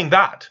not saying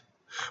that.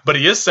 But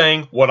he is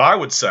saying what I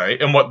would say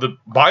and what the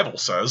Bible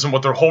says and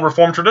what the whole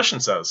Reformed tradition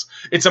says.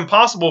 It's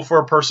impossible for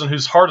a person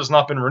whose heart has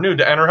not been renewed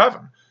to enter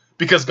heaven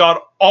because God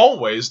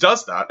always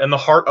does that in the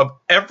heart of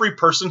every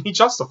person he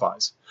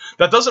justifies.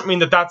 That doesn't mean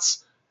that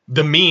that's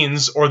the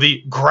means or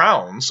the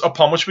grounds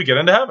upon which we get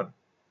into heaven.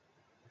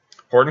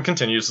 Horton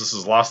continues, this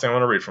is the last thing I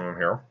want to read from him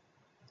here.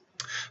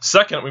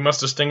 Second, we must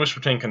distinguish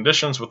between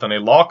conditions within a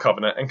law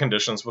covenant and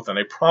conditions within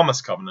a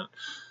promise covenant.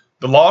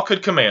 The law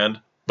could command,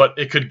 but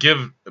it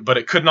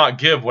could not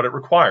give what it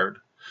required.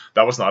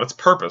 That was not its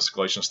purpose.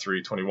 Galatians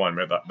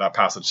 3:21, that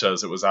passage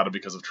says it was added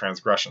because of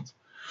transgressions.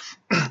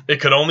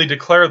 It could only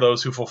declare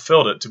those who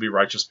fulfilled it to be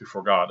righteous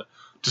before God.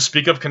 To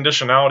speak of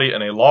conditionality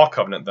in a law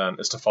covenant, then,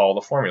 is to follow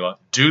the formula.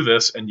 Do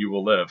this and you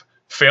will live.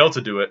 Fail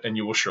to do it and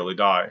you will surely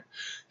die.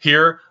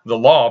 Here, the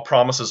law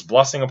promises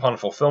blessing upon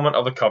fulfillment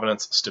of the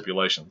covenant's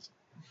stipulations.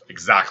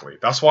 Exactly.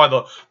 That's why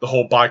the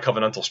whole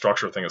bi-covenantal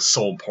structure thing is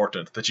so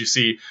important, that you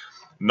see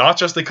not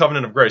just the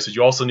covenant of grace, but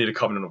you also need a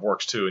covenant of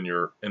works too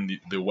in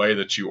the way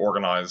that you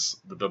organize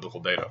the biblical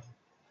data.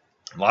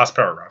 Last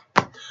paragraph.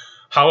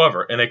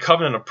 However, in a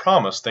covenant of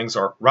promise, things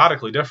are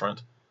radically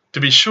different. To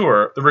be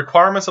sure, the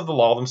requirements of the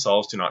law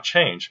themselves do not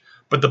change,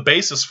 but the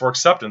basis for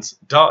acceptance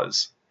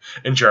does.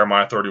 In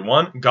Jeremiah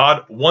 31,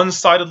 God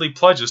one-sidedly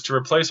pledges to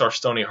replace our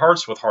stony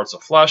hearts with hearts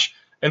of flesh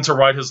and to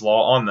write his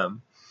law on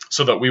them,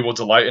 so that we will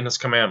delight in his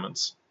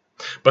commandments.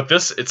 But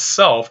this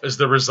itself is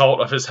the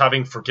result of his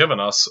having forgiven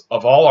us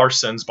of all our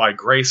sins by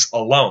grace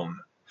alone.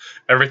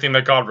 Everything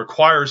that God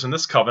requires in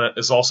this covenant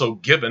is also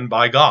given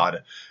by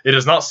God. It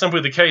is not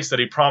simply the case that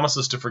he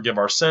promises to forgive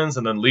our sins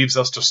and then leaves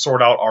us to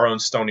sort out our own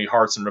stony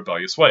hearts and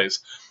rebellious ways.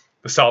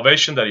 The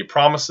salvation that he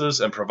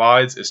promises and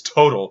provides is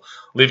total,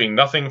 leaving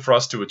nothing for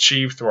us to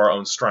achieve through our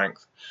own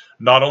strength.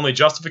 Not only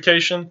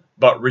justification,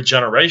 but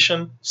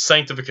regeneration,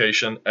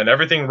 sanctification, and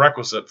everything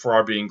requisite for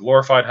our being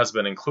glorified has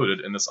been included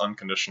in this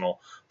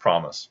unconditional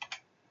promise.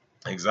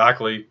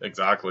 Exactly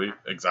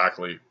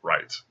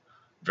right.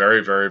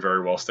 Very, very,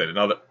 very well stated.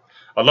 Now,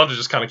 I'd love to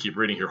just kind of keep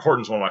reading here.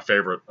 Horton's one of my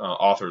favorite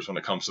authors when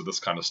it comes to this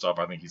kind of stuff.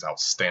 I think he's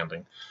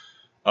outstanding.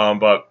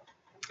 But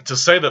to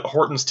say that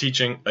Horton's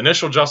teaching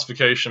initial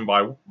justification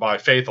by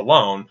faith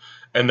alone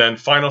and then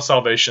final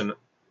salvation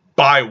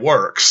by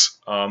works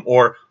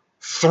or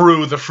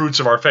through the fruits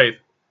of our faith,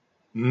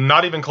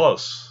 not even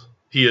close.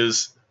 He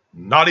is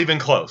not even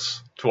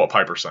close to what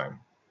Piper's saying.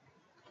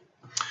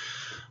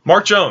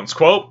 Mark Jones,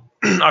 quote,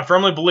 I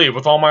firmly believe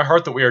with all my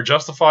heart that we are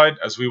justified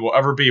as we will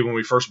ever be when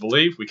we first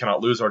believe. We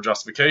cannot lose our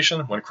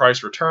justification. When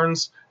Christ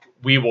returns,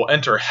 we will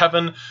enter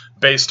heaven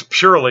based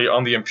purely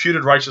on the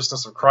imputed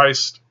righteousness of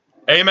Christ.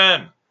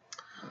 Amen.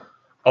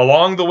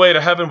 Along the way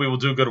to heaven, we will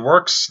do good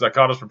works that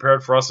God has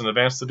prepared for us in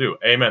advance to do.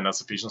 Amen.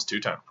 That's Ephesians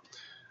 2:10.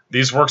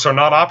 These works are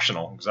not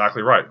optional.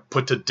 Exactly right.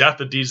 Put to death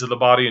the deeds of the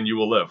body and you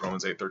will live.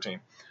 Romans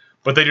 8:13.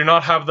 But they do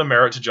not have the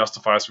merit to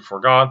justify us before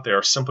God. They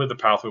are simply the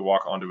path we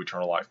walk on to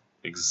eternal life.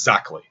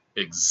 Exactly.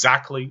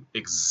 Exactly.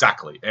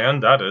 Exactly.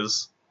 And that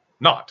is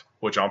not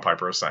what John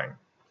Piper is saying.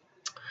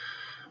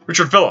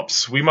 Richard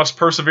Phillips, we must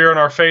persevere in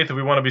our faith if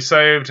we want to be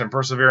saved, and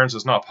perseverance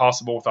is not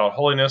possible without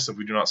holiness. If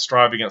we do not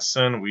strive against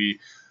sin,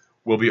 we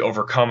will be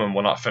overcome and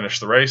will not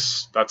finish the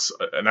race. That's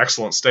an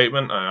excellent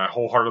statement, and I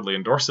wholeheartedly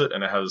endorse it,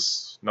 and it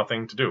has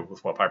nothing to do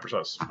with what Piper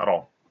says at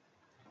all.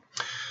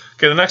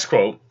 Okay, the next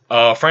quote,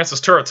 Francis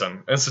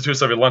Turretin,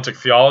 Institutes of Atlantic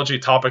Theology,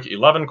 topic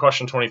 11,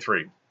 question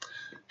 23.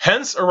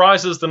 Hence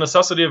arises the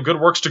necessity of good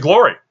works to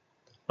glory,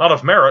 not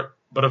of merit,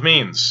 but of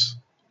means.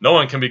 No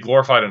one can be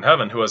glorified in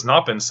heaven who has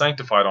not been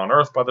sanctified on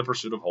earth by the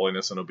pursuit of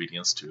holiness and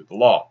obedience to the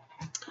law.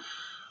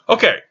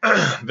 Okay,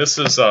 this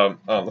is,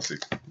 let's see,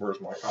 where's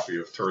my copy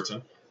of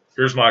Turretin?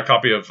 Here's my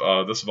copy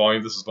of this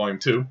volume. This is volume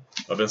 2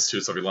 of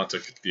Institutes of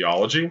Atlantic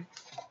Theology.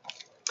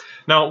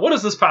 Now, what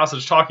is this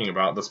passage talking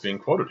about that's being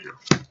quoted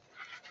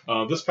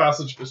here? This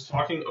passage is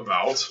talking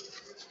about,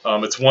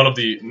 it's one of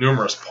the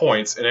numerous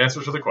points in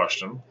answer to the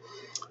question,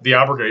 the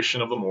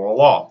abrogation of the moral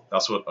law.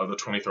 That's what the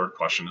 23rd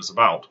question is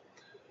about.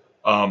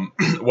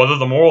 Whether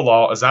the moral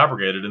law is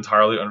abrogated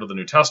entirely under the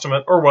New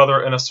Testament, or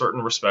whether in a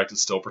certain respect it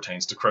still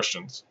pertains to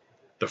Christians.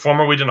 The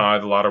former we deny,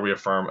 the latter we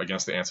affirm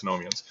against the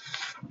antinomians.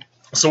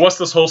 So what's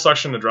this whole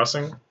section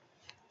addressing?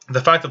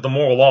 The fact that the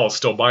moral law is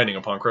still binding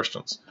upon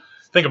Christians.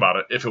 Think about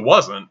it. If it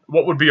wasn't,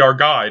 what would be our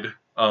guide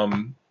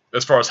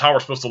as far as how we're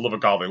supposed to live a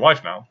godly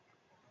life now?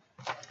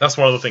 That's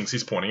one of the things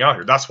he's pointing out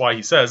here. That's why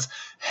he says,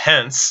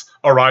 hence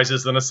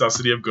arises the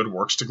necessity of good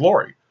works to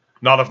glory.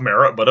 Not of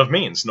merit, but of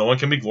means. No one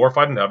can be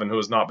glorified in heaven who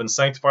has not been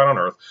sanctified on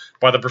earth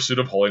by the pursuit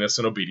of holiness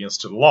and obedience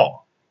to the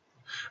law.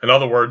 In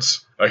other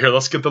words, here,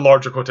 let's get the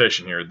larger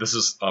quotation here. This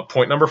is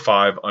point number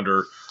 5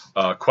 under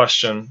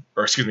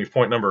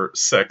point number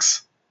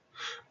 6.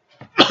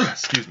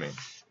 Excuse me.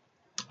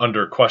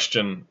 Under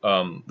question,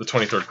 the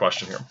 23rd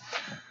question here.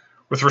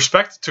 With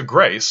respect to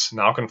grace,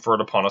 now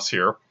conferred upon us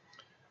here,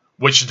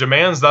 which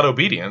demands that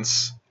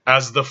obedience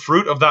as the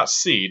fruit of that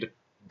seed,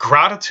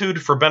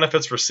 gratitude for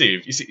benefits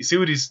received. You see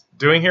what he's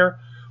doing here?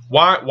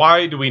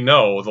 Why do we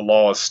know the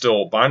law is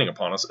still binding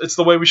upon us? It's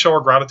the way we show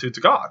our gratitude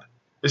to God.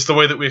 It's the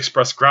way that we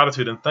express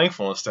gratitude and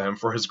thankfulness to him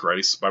for his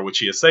grace by which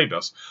he has saved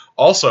us.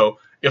 Also,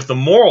 if the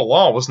moral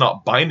law was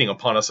not binding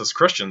upon us as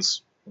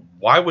Christians,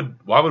 why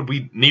would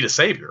we need a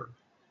Savior?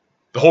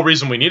 The whole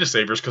reason we need a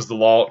Savior is because the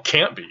law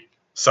can't be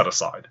set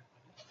aside.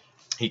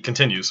 He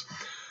continues,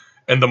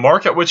 and the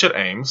mark at which it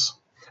aims,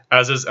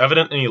 as is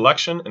evident in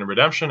election and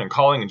redemption and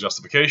calling and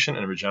justification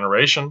and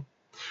regeneration,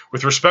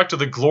 with respect to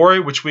the glory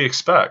which we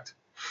expect,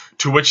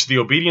 to which the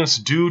obedience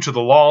due to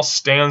the law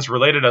stands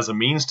related as a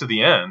means to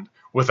the end,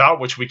 without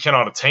which we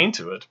cannot attain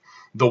to it,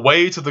 the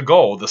way to the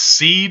goal, the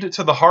seed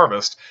to the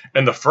harvest,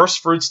 and the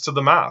first fruits to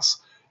the mass,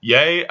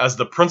 yea, as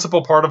the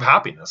principal part of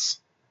happiness.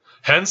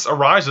 Hence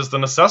arises the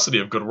necessity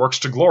of good works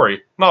to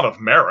glory, not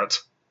of merit,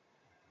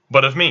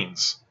 but of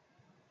means.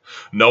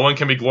 No one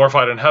can be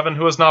glorified in heaven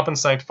who has not been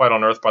sanctified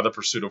on earth by the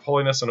pursuit of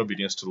holiness and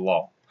obedience to the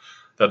law.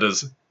 That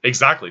is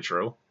exactly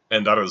true,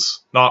 and that is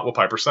not what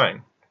Piper's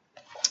saying.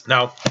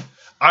 Now,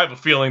 I have a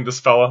feeling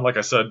this fella, like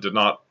I said,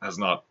 has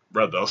not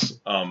read this.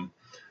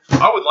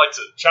 I would like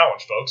to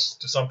challenge folks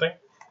to something.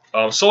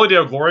 Soli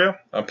Deo Gloria,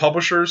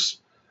 publishers,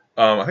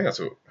 I think that's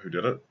who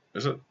did it,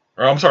 is it?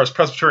 Or, I'm sorry, it's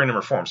Presbyterian and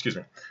Reform, excuse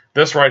me.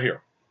 This right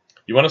here.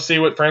 You want to see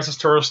what Francis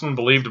Turretin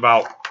believed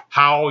about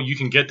how you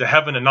can get to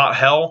heaven and not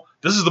hell?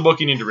 This is the book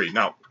you need to read.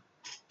 Now,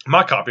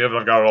 my copy of it,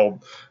 I've got it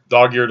all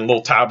dog-eared and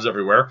little tabs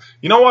everywhere.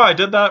 You know why I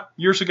did that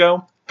years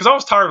ago? Because I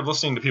was tired of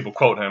listening to people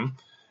quote him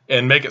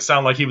and make it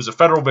sound like he was a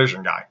Federal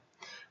Vision guy.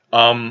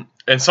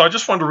 And so I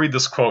just wanted to read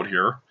this quote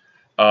here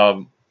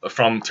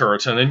from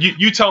Turretin. And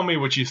you tell me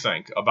what you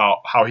think about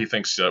how he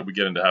thinks we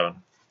get into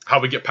heaven,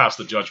 how we get past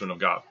the judgment of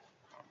God.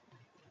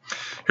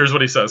 Here's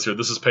what he says here.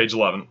 This is page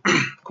 11.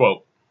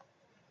 Quote,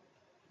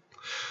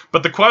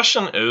 but the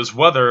question is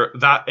whether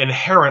that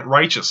inherent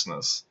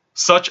righteousness,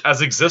 such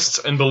as exists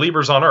in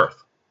believers on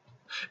earth,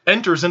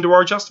 enters into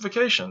our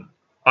justification,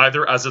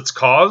 either as its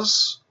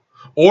cause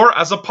or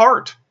as a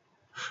part,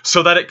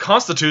 so that it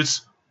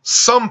constitutes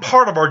some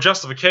part of our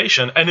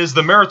justification and is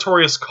the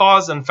meritorious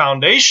cause and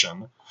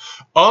foundation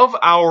of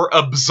our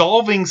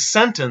absolving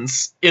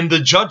sentence in the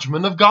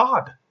judgment of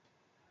God.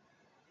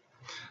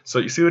 So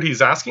you see what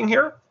he's asking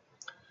here?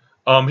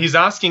 He's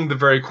asking the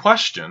very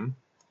question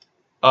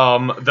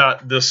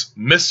that this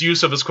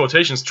misuse of his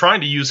quotation is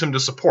trying to use him to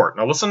support.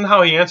 Now listen to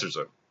how he answers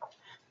it.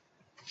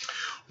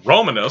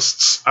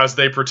 Romanists, as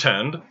they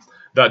pretend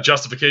that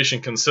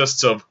justification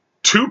consists of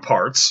two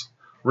parts,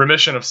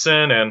 remission of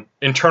sin and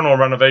internal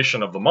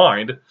renovation of the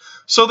mind,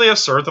 so they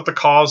assert that the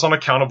cause on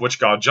account of which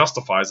God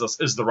justifies us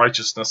is the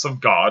righteousness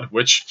of God,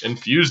 which,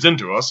 infused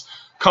into us,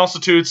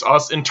 constitutes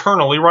us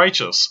internally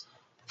righteous.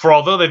 For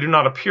although they do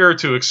not appear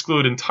to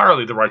exclude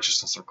entirely the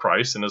righteousness of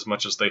Christ,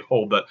 inasmuch as they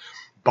hold that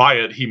by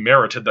it he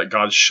merited that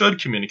God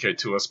should communicate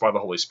to us by the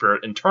Holy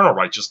Spirit internal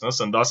righteousness,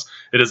 and thus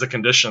it is a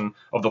condition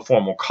of the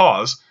formal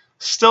cause,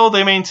 still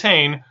they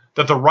maintain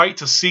that the right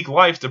to seek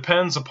life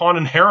depends upon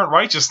inherent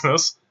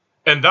righteousness,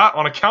 and that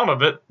on account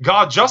of it,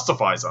 God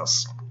justifies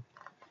us.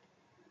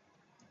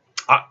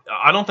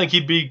 I don't think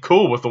he'd be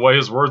cool with the way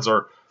his words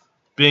are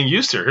being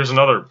used here. Here's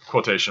another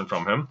quotation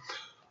from him.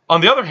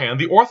 On the other hand,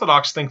 the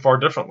Orthodox think far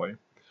differently.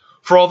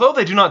 For although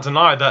they do not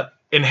deny that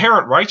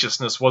inherent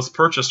righteousness was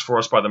purchased for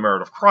us by the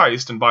merit of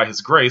Christ and by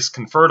his grace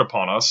conferred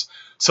upon us,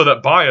 so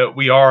that by it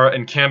we are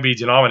and can be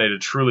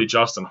denominated truly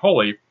just and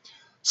holy,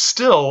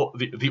 still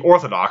the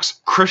Orthodox,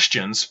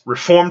 Christians,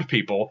 Reformed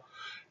people,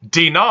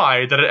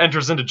 deny that it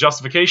enters into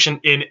justification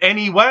in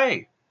any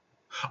way,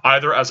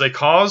 either as a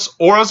cause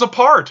or as a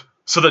part,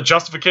 so that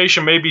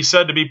justification may be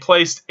said to be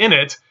placed in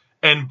it,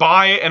 and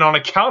by and on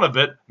account of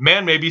it,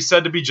 man may be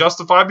said to be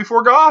justified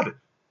before God.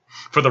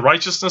 For the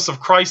righteousness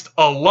of Christ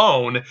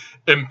alone,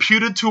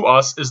 imputed to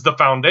us, is the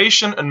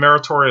foundation and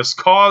meritorious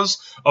cause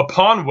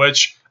upon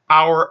which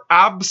our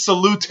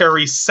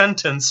absolutary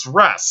sentence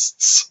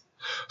rests,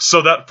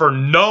 so that for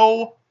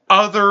no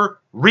other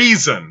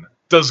reason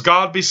does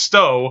God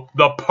bestow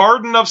the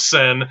pardon of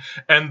sin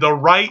and the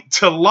right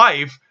to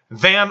life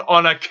than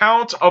on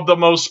account of the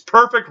most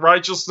perfect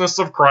righteousness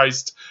of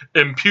Christ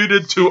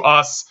imputed to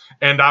us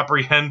and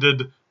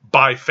apprehended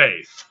by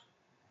faith.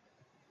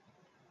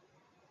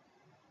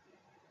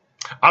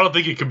 I don't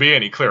think it could be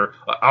any clearer.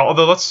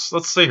 Although let's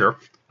see here.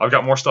 I've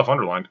got more stuff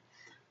underlined.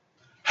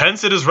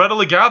 Hence it is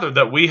readily gathered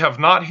that we have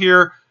not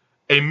here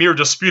a mere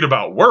dispute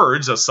about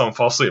words, as some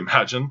falsely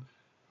imagine,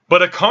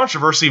 but a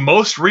controversy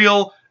most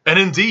real and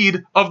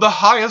indeed of the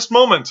highest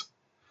moment.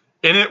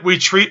 In it we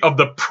treat of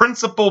the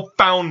principal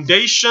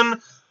foundation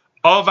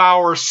of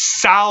our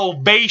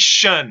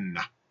salvation.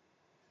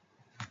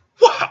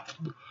 What?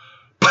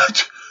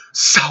 But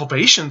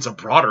salvation's a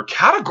broader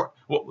category.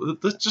 Well,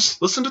 let's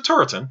just listen to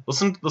Turretin.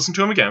 Listen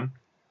to him again.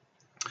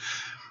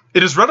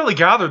 It is readily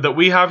gathered that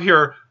we have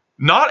here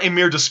not a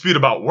mere dispute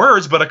about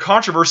words, but a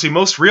controversy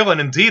most real and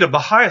indeed of the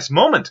highest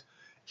moment.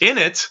 In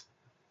it,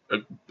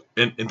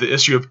 in the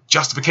issue of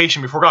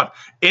justification before God,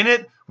 in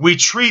it we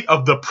treat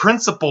of the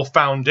principal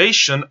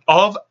foundation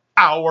of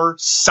our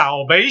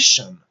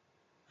salvation,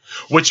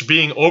 which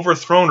being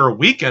overthrown or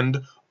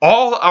weakened,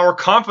 all our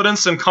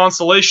confidence and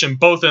consolation,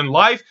 both in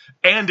life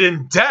and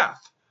in death,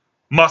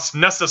 must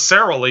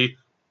necessarily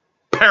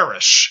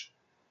perish.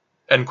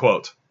 End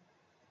quote.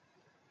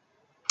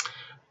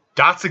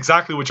 That's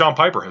exactly what John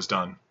Piper has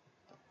done.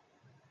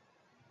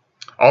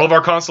 All of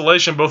our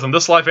consolation, both in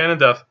this life and in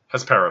death,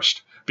 has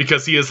perished,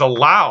 because he has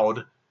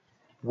allowed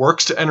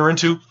works to enter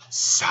into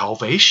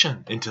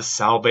salvation,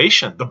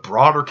 the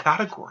broader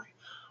category.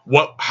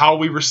 How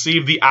we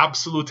receive the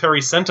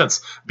absolutary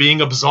sentence,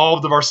 being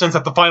absolved of our sins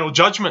at the final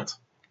judgment.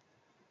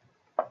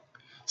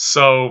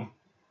 So,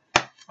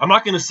 I'm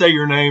not going to say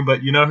your name,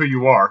 but you know who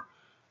you are.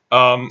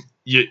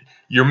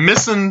 You're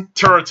missing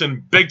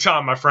Turretin big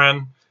time, my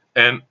friend.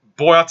 And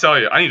boy, I tell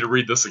you, I need to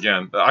read this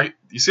again.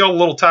 You see all the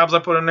little tabs I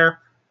put in there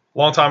a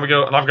long time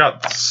ago? And I've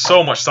got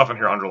so much stuff in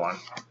here underlined.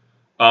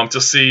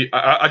 To see,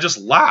 I just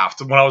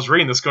laughed when I was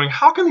reading this, going,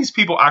 how can these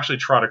people actually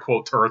try to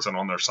quote Turretin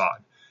on their side?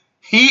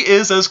 He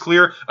is as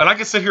clear, and I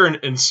could sit here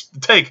and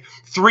take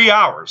 3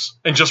 hours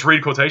and just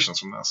read quotations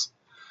from this.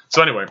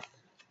 So anyway,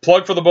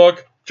 plug for the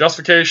book,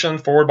 Justification,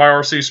 forward by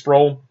R.C.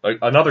 Sproul,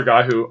 another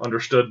guy who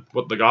understood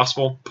what the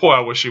gospel. Boy, I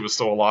wish he was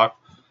still alive.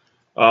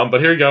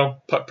 But here you go,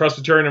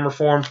 Presbyterian and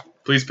Reformed.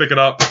 Please pick it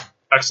up.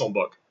 Excellent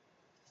book.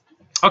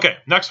 Okay,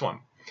 next one.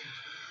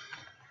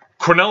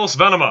 Cornelis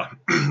Venema,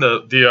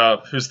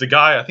 who's the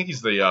guy, I think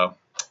he's the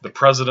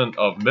president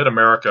of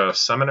Mid-America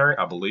Seminary,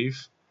 I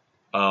believe.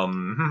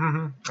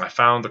 I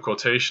found the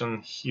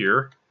quotation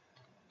here.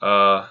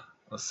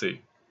 Let's see.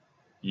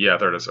 Yeah,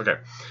 there it is. Okay.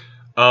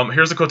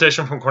 Here's a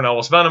quotation from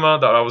Cornelis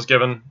Venema that I was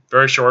given,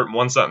 very short, in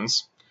one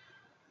sentence.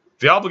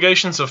 The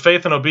obligations of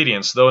faith and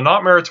obedience, though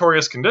not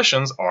meritorious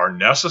conditions, are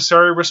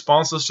necessary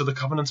responses to the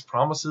covenant's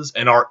promises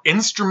and are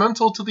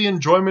instrumental to the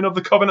enjoyment of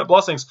the covenant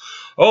blessings.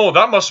 Oh,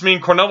 that must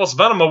mean Cornelis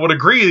Venema would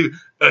agree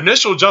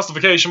initial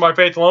justification by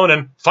faith alone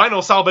and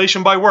final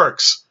salvation by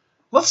works.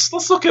 Let's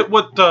look at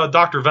what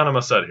Dr.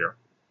 Venema said here.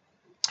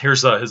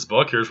 Here's his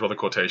book. Here's where the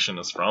quotation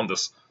is from,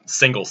 this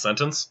single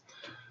sentence.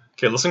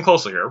 Okay, listen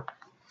closely here.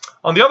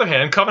 On the other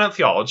hand, covenant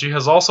theology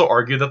has also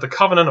argued that the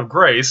covenant of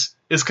grace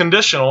is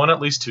conditional in at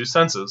least two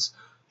senses.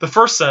 The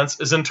first sense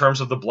is in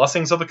terms of the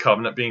blessings of the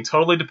covenant being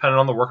totally dependent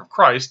on the work of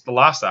Christ, the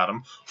last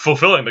Adam,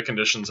 fulfilling the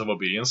conditions of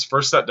obedience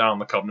first set down in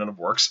the covenant of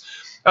works,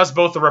 as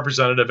both the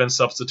representative and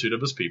substitute of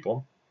his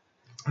people.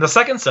 The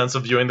second sense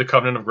of viewing the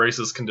covenant of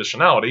grace's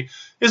conditionality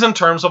is in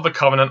terms of the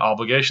covenant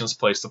obligations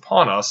placed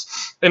upon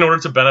us in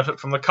order to benefit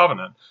from the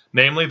covenant,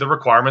 namely the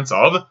requirements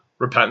of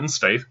repentance,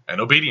 faith,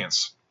 and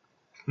obedience.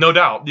 No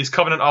doubt, these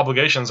covenant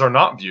obligations are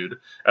not viewed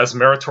as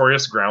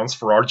meritorious grounds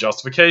for our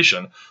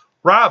justification.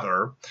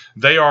 Rather,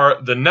 they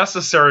are the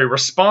necessary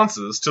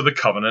responses to the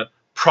covenant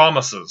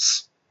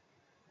promises.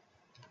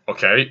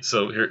 Okay,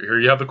 so here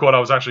you have the quote I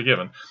was actually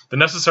given. The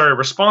necessary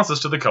responses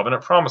to the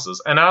covenant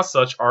promises, and as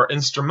such are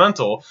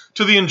instrumental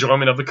to the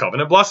enjoyment of the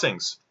covenant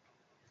blessings.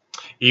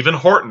 Even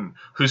Horton,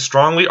 who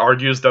strongly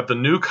argues that the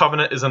new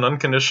covenant is an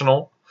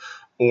unconditional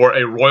or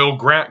a royal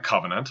grant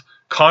covenant,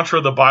 contra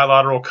the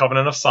bilateral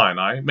covenant of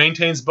Sinai,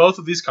 maintains both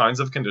of these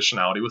kinds of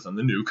conditionality within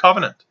the new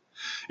covenant.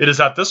 It is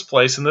at this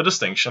place in the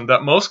distinction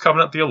that most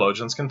covenant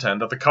theologians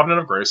contend that the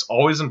covenant of grace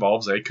always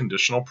involves a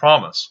conditional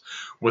promise,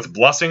 with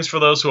blessings for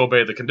those who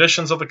obey the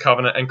conditions of the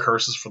covenant and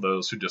curses for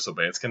those who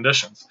disobey its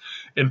conditions.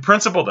 In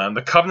principle, then,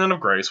 the covenant of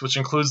grace, which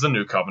includes the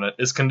new covenant,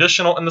 is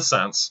conditional in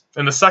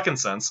the second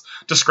sense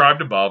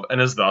described above,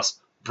 and is thus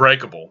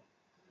breakable.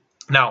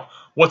 Now,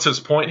 what's his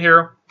point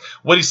here?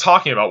 What he's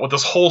talking about, what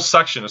this whole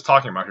section is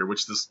talking about here,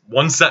 which this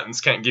one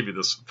sentence can't give you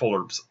this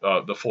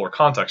the fuller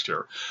context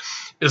here,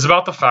 is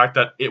about the fact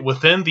that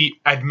within the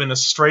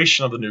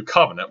administration of the new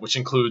covenant, which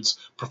includes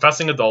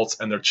professing adults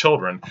and their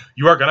children,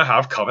 you are going to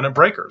have covenant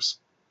breakers,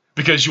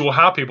 because you will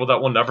have people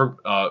that will never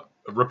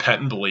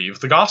repent and believe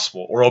the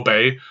gospel or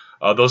obey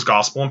those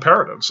gospel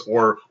imperatives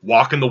or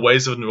walk in the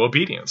ways of new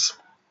obedience.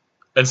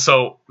 And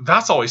so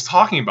that's all he's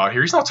talking about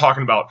here. He's not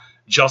talking about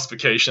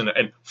justification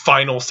and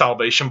final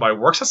salvation by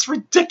works. That's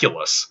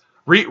ridiculous.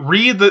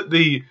 Read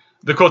the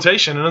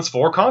quotation in its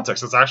full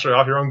context. It's actually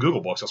out here on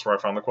Google Books. That's where I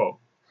found the quote.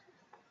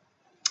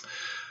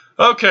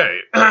 Okay,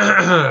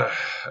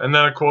 and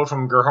then a quote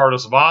from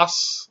Gerhardus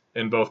Voss.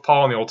 In both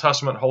Paul and the Old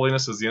Testament,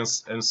 holiness is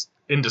the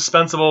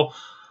indispensable,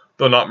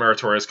 though not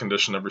meritorious,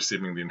 condition of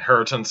receiving the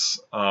inheritance.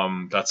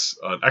 That's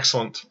an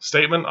excellent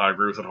statement. I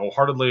agree with it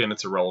wholeheartedly, and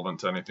it's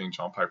irrelevant to anything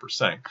John Piper's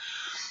saying.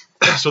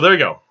 So there you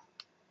go.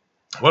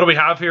 What do we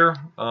have here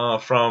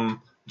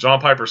from John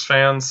Piper's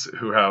fans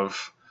who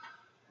have,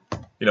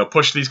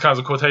 pushed these kinds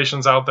of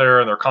quotations out there,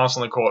 and they're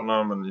constantly quoting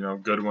them,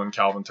 and, Goodwin,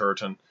 Calvin,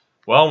 Turretin.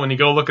 Well, when you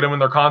go look at them in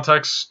their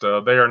context,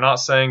 they are not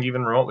saying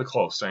even remotely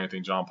close to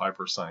anything John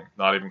Piper is saying.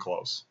 Not even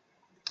close.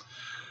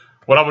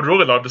 What I would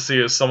really love to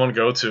see is someone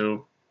go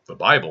to the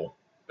Bible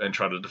and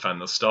try to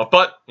defend this stuff.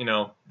 But,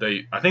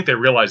 I think they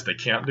realize they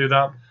can't do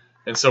that.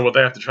 And so what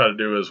they have to try to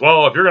do is,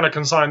 well, if you're going to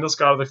consign this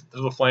guy to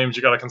the flames,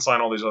 you got to consign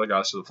all these other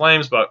guys to the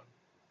flames. But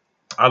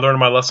I learned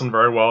my lesson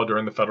very well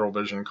during the Federal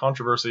Vision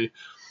controversy.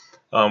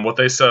 What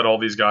they said all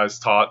these guys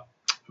taught,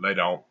 they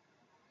don't.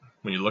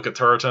 When you look at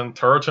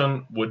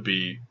Turretin would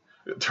be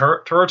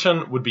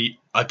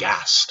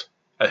aghast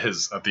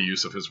at the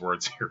use of his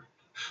words here.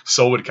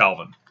 So would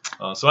Calvin.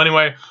 So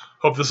anyway,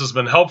 hope this has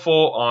been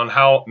helpful on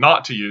how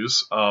not to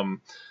use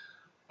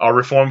our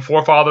Reformed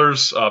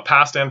forefathers,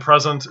 past and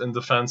present, in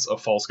defense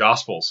of false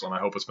gospels. And I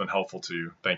hope it's been helpful to you. Thank you.